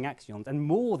producing axions, and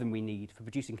more than we need for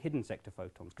producing hidden sector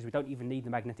photons, because we don't even need the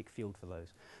magnetic field for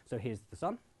those. So here's the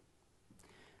sun,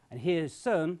 and here's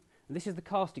CERN, and this is the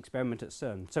CAST experiment at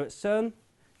CERN. So at CERN,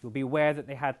 you'll be aware that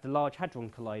they had the Large Hadron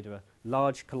Collider, a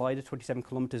large collider 27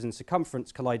 kilometers in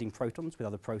circumference, colliding protons with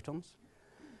other protons.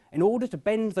 In order to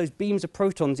bend those beams of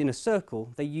protons in a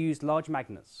circle, they used large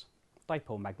magnets,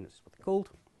 dipole magnets is what they're called.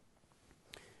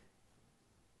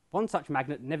 One such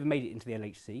magnet never made it into the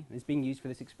LHC and is being used for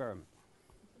this experiment.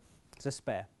 It's a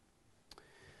spare.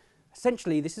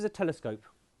 Essentially, this is a telescope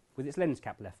with its lens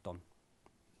cap left on,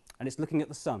 and it's looking at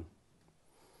the sun.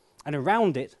 And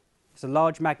around it is a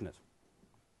large magnet.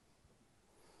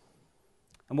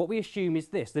 And what we assume is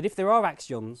this, that if there are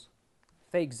axions,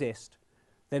 if they exist,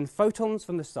 then photons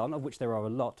from the sun, of which there are a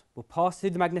lot, will pass through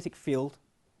the magnetic field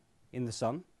in the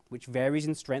sun, which varies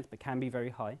in strength but can be very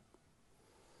high.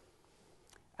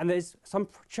 And there's some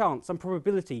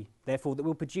probability, therefore, that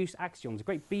we'll produce axions, a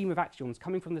great beam of axions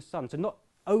coming from the sun. So not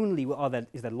only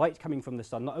is there light coming from the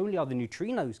sun, not only are the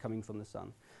neutrinos coming from the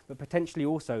sun, but potentially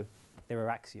also there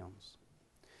are axions.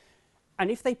 And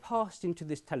if they passed into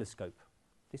this telescope,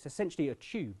 it's essentially a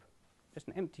tube, just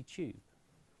an empty tube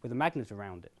with a magnet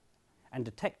around it and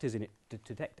detectors in it to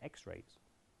detect X-rays,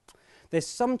 there's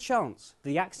some chance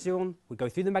the axion would go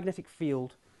through the magnetic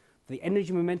field, the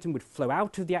energy momentum would flow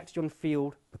out of the axion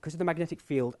field because of the magnetic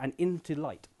field and into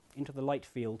light, into the light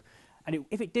field. And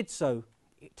if it did so,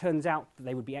 it turns out that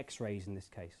they would be X-rays in this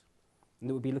case, and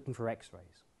they would be looking for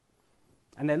X-rays.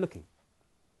 And they're looking,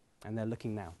 and they're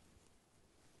looking now.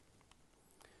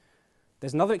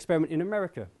 There's another experiment in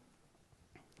America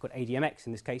called ADMX.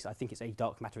 In this case, I think it's a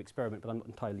dark matter experiment, but I'm not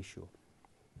entirely sure.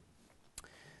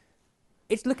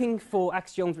 It's looking for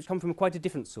axions which come from quite a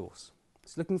different source.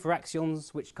 It's looking for axions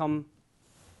which come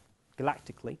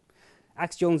galactically,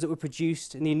 axions that were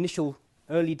produced in the initial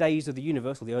early days of the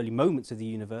universe, or the early moments of the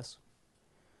universe.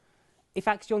 If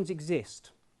axions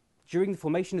exist, during the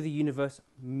formation of the universe,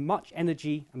 much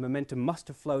energy and momentum must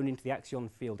have flown into the axion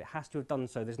field. It has to have done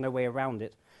so. There's no way around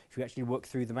it. If you actually work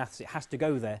through the maths, it has to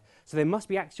go there. So there must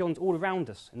be axions all around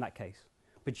us in that case,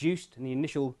 produced in the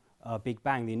initial Big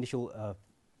Bang, the initial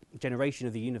generation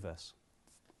of the universe.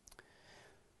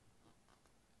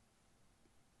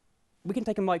 We can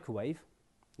take a microwave,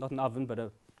 not an oven, but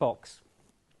a box.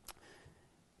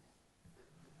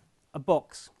 A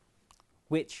box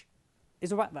which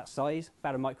is about that size,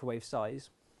 about a microwave size,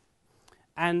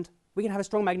 and we can have a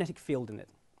strong magnetic field in it.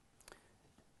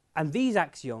 And these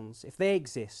axions, if they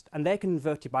exist and they're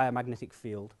converted by a magnetic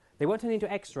field, they won't turn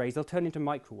into X-rays, they'll turn into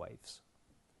microwaves,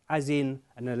 as in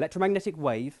an electromagnetic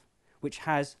wave which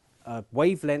has a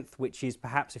wavelength which is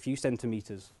perhaps a few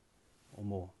centimeters or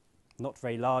more, not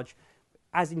very large,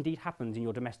 as indeed happens in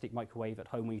your domestic microwave at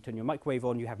home. When you turn your microwave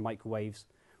on, you have microwaves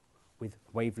with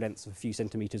wavelengths of a few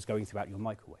centimeters going throughout your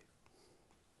microwave.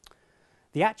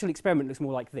 The actual experiment looks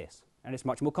more like this, and it's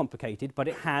much more complicated, but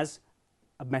it has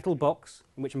a metal box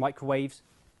in which microwaves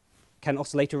can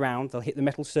oscillate around. They'll hit the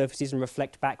metal surfaces and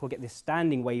reflect back. We'll get this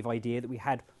standing wave idea that we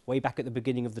had way back at the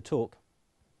beginning of the talk.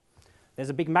 There's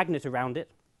a big magnet around it.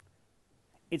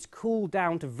 It's cooled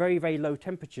down to very, very low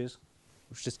temperatures,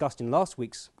 which was discussed in last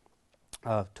week's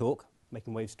talk,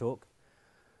 Making Waves talk.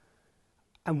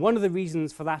 And one of the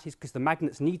reasons for that is because the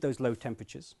magnets need those low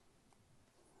temperatures.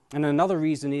 And another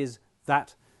reason is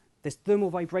that there's thermal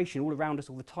vibration all around us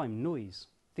all the time, noise,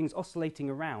 things oscillating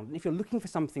around. And if you're looking for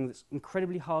something that's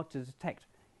incredibly hard to detect,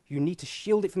 you need to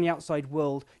shield it from the outside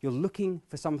world. You're looking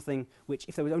for something which,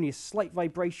 if there was only a slight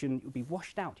vibration, it would be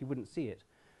washed out. You wouldn't see it.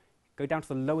 Go down to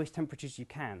the lowest temperatures you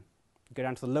can. Go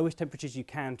down to the lowest temperatures you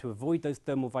can to avoid those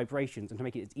thermal vibrations and to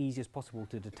make it as easy as possible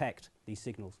to detect these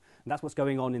signals. And that's what's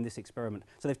going on in this experiment.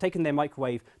 So they've taken their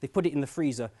microwave, they've put it in the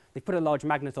freezer, they've put a large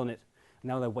magnet on it, and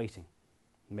now they're waiting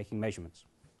and making measurements.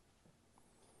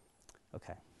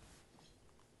 Okay.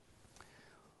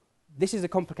 This is a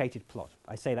complicated plot.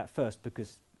 I say that first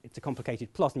because it's a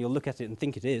complicated plot and you'll look at it and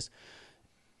think it is.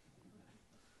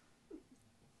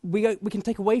 We can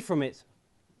take away from it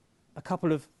a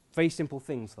couple of very simple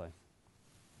things, though.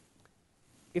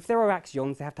 If there are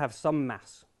axions, they have to have some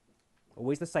mass,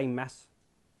 always the same mass.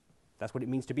 That's what it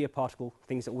means to be a particle,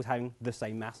 things that always having the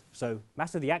same mass. So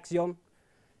mass of the axion,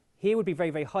 here would be very,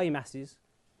 very high masses,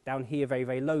 down here very,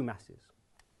 very low masses.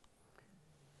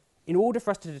 In order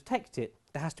for us to detect it,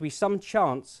 there has to be some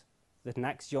chance that an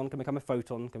axion can become a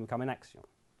photon, can become an axion.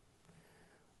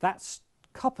 That's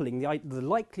coupling, the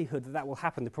likelihood that that will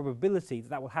happen, the probability that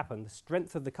that will happen, the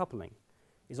strength of the coupling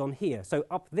is on here. So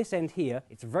up this end here,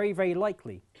 it's very, very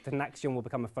likely that an axion will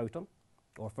become a photon,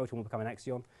 or a photon will become an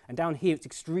axion, and down here it's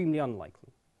extremely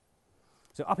unlikely.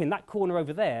 So up in that corner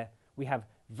over there, we have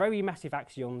very massive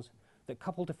axions that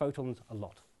couple to photons a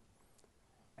lot.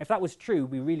 If that was true,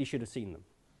 we really should have seen them.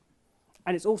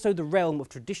 And it's also the realm of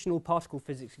traditional particle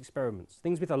physics experiments,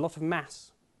 things with a lot of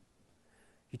mass.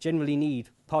 You generally need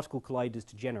particle colliders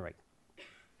to generate.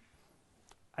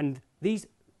 And these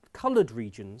coloured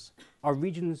regions are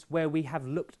regions where we have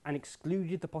looked and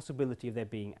excluded the possibility of there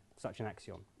being such an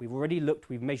axion. We've already looked,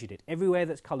 we've measured it. Everywhere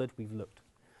that's coloured, we've looked.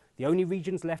 The only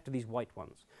regions left are these white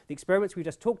ones. The experiments we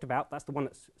just talked about, that's the one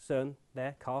at CERN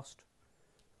there, CAST.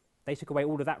 They took away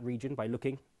all of that region by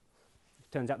looking.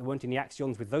 It turns out there weren't any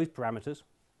axions with those parameters.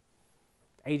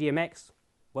 ADMX,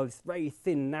 well, this very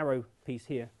thin, narrow piece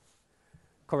here,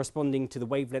 corresponding to the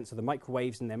wavelengths of the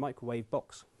microwaves in their microwave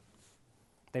box.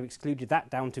 They've excluded that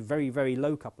down to very, very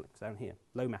low couplings down here,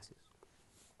 low masses.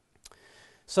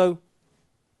 So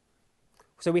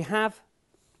we have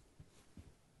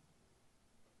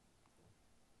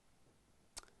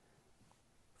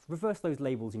reverse those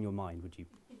labels in your mind, would you?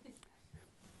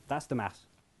 That's the mass.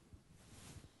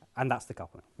 And that's the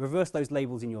coupling. Reverse those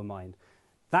labels in your mind.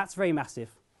 That's very massive.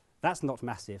 That's not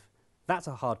massive. That's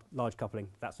a large coupling.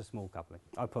 That's a small coupling.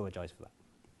 I apologize for that.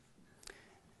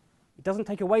 It doesn't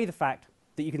take away the fact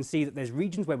that you can see that there's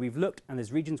regions where we've looked and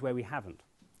there's regions where we haven't.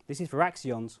 This is for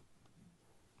axions.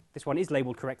 This one is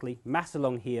labeled correctly. Mass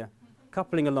along here,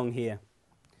 coupling along here.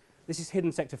 This is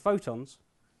hidden sector photons.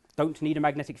 Don't need a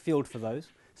magnetic field for those.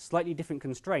 Slightly different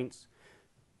constraints.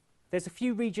 There's a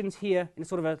few regions here in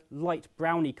sort of a light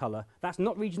browny colour. That's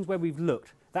not regions where we've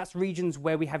looked. That's regions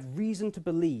where we have reason to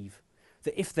believe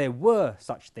that if there were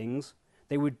such things,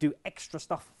 they would do extra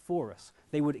stuff for us.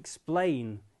 They would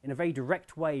explain in a very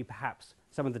direct way, perhaps,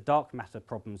 some of the dark matter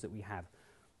problems that we have.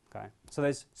 Okay? So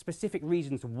there's specific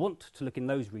reasons to want to look in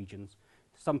those regions.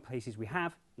 Some cases we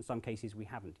have, in some cases we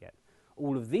haven't yet.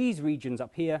 All of these regions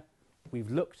up here, we've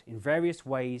looked in various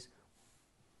ways.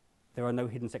 There are no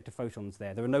hidden sector photons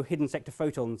there. There are no hidden sector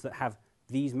photons that have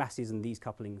these masses and these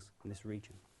couplings in this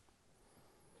region.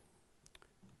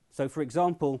 So for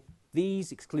example,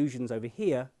 these exclusions over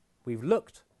here, we've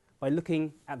looked by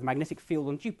looking at the magnetic field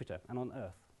on Jupiter and on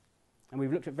Earth. And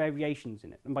we've looked at variations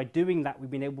in it. And by doing that, we've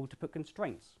been able to put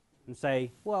constraints and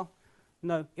say, well,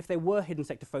 no, if there were hidden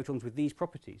sector photons with these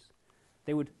properties,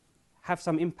 they would have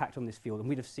some impact on this field, and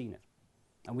we'd have seen it.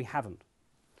 And we haven't.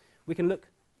 We can look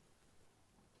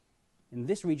in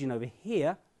this region over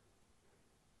here,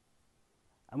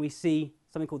 and we see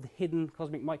something called the hidden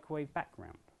cosmic microwave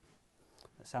background.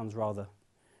 That sounds rather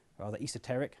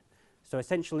esoteric. So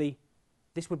essentially,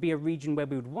 this would be a region where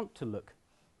we would want to look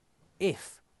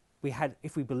if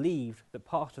we believed that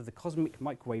part of the cosmic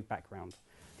microwave background,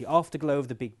 the afterglow of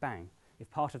the Big Bang, if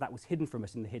part of that was hidden from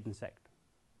us in the hidden sector.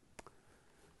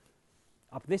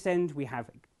 Up this end, we have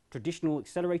traditional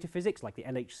accelerator physics like the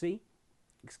LHC,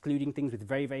 excluding things with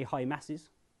very, very high masses.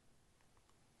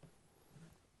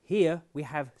 Here, we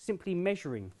have simply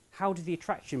measuring how does the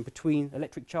attraction between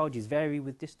electric charges vary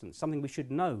with distance, something we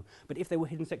should know. But if there were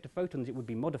hidden sector photons, it would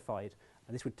be modified,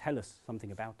 and this would tell us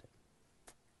something about it.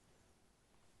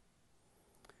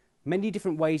 Many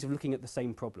different ways of looking at the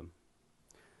same problem.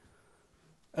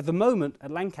 At the moment,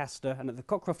 at Lancaster and at the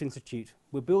Cockcroft Institute,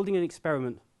 we're building an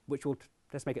experiment which will,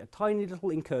 let's make it a tiny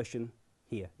little incursion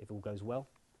here, if all goes well.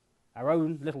 Our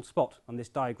own little spot on this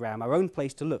diagram, our own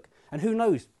place to look. And who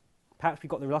knows, perhaps we've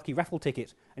got the lucky raffle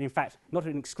ticket, and in fact, not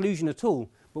an exclusion at all,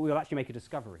 but we'll actually make a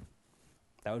discovery.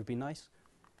 That would be nice.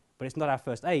 But it's not our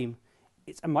first aim.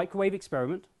 It's a microwave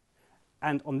experiment,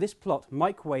 and on this plot,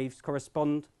 microwaves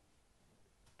correspond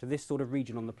to this sort of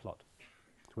region on the plot.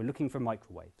 So we're looking for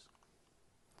microwaves.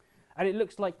 And it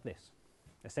looks like this,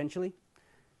 essentially.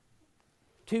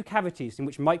 Two cavities in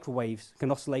which microwaves can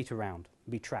oscillate around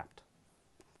and be trapped.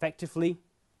 Effectively,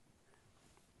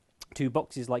 two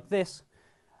boxes like this,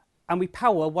 and we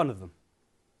power one of them.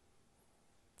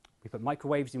 We put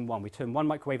microwaves in one. We turn one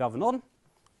microwave oven on,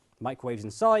 microwaves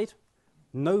inside.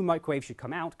 No microwave should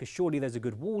come out, because surely there's a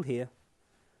good wall here.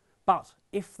 But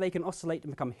if they can oscillate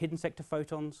and become hidden sector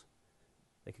photons,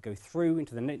 they could go through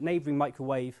into the neighbouring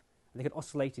microwave, and they could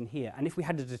oscillate in here. And if we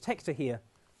had a detector here,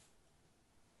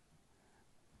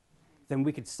 then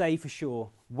we could say for sure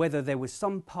whether there was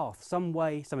some path, some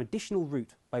way, some additional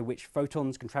route by which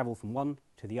photons can travel from one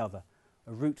to the other,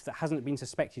 a route that hasn't been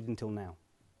suspected until now.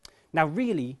 Now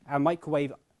really, our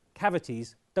microwave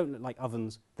cavities don't look like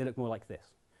ovens, they look more like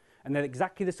this. And they're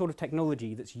exactly the sort of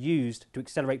technology that's used to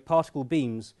accelerate particle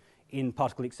beams in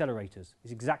particle accelerators.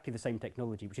 It's exactly the same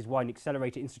technology, which is why an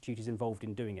accelerator institute is involved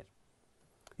in doing it.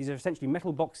 These are essentially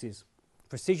metal boxes,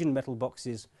 precision metal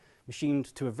boxes,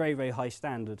 machined to a very, very high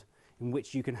standard, in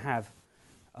which you can have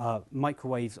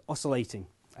microwaves oscillating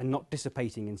and not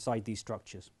dissipating inside these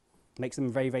structures. Makes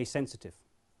them very, very sensitive.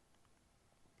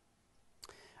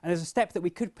 And there's a step that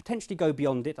we could potentially go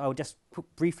beyond it. I'll just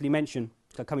briefly mention,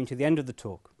 coming to the end of the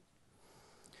talk.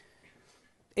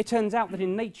 It turns out that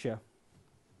in nature,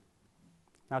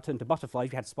 now turn to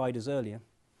butterflies, we had spiders earlier.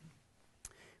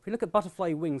 If we look at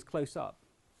butterfly wings close up,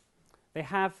 they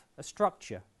have a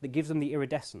structure that gives them the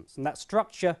iridescence, and that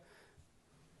structure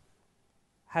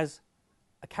has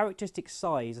a characteristic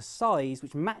size, a size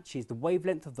which matches the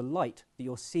wavelength of the light that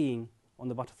you're seeing on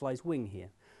the butterfly's wing here.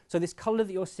 So this colour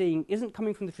that you're seeing isn't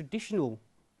coming from the traditional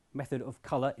method of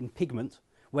colour in pigment,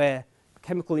 where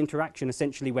chemical interaction,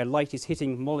 essentially where light is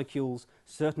hitting molecules,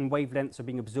 certain wavelengths are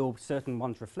being absorbed, certain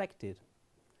ones reflected.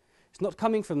 It's not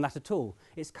coming from that at all.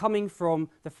 It's coming from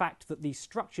the fact that these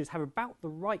structures have about the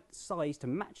right size to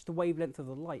match the wavelength of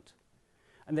the light.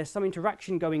 And there's some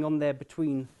interaction going on there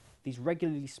between these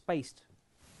regularly spaced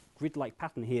grid-like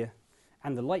pattern here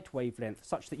and the light wavelength,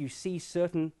 such that you see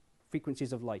certain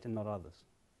frequencies of light and not others.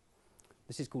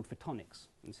 This is called photonics.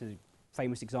 It's a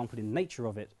famous example in nature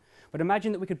of it. But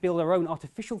imagine that we could build our own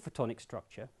artificial photonic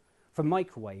structure for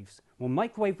microwaves. Well,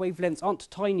 microwave wavelengths aren't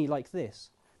tiny like this.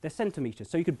 They're centimeters.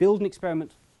 So you could build an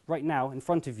experiment right now in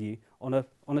front of you on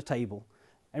a table,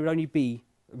 and it would only be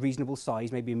a reasonable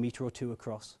size, maybe a meter or two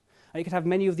across. And you could have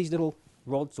many of these little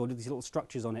rods or these little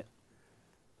structures on it.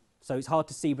 So it's hard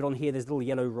to see, but on here there's little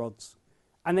yellow rods.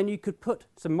 And then you could put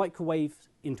some microwaves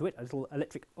into it, a little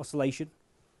electric oscillation,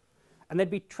 and they'd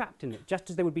be trapped in it, just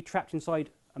as they would be trapped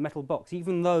inside a metal box.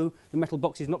 Even though the metal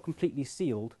box is not completely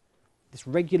sealed, this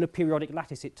regular periodic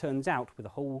lattice, it turns out, with a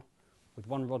hole with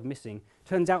one rod missing,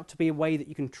 turns out to be a way that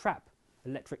you can trap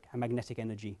electric and magnetic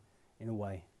energy in a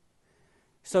way.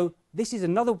 So this is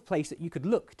another place that you could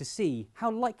look to see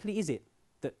how likely is it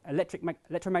that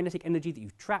electromagnetic energy that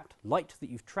you've trapped, light that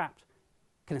you've trapped,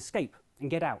 can escape and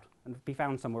get out and be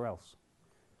found somewhere else.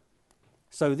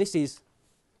 So this is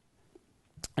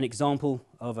an example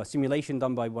of a simulation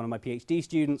done by one of my PhD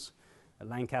students at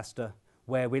Lancaster,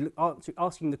 where we're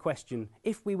asking the question,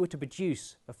 if we were to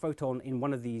produce a photon in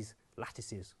one of these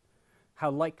lattices, how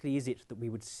likely is it that we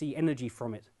would see energy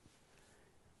from it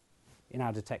in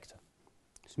our detector?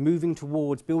 It's moving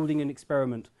towards building an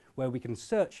experiment where we can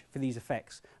search for these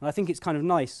effects. And I think it's kind of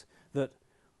nice that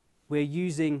we're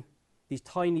using these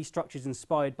tiny structures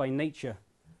inspired by nature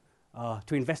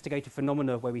to investigate a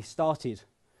phenomena where we started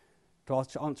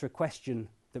to answer a question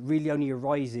that really only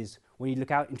arises when you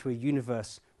look out into a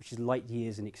universe which is light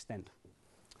years in extent.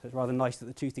 So it's rather nice that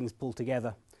the two things pull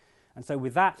together. And so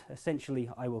with that, essentially,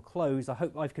 I will close. I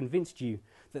hope I've convinced you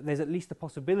that there's at least a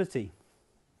possibility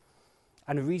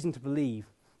and a reason to believe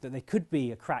that there could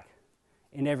be a crack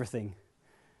in everything.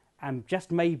 And just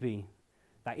maybe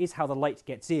that is how the light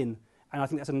gets in. And I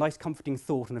think that's a nice comforting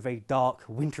thought on a very dark,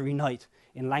 wintry night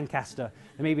in Lancaster.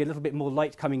 There may be a little bit more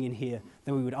light coming in here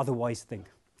than we would otherwise think.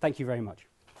 Thank you very much.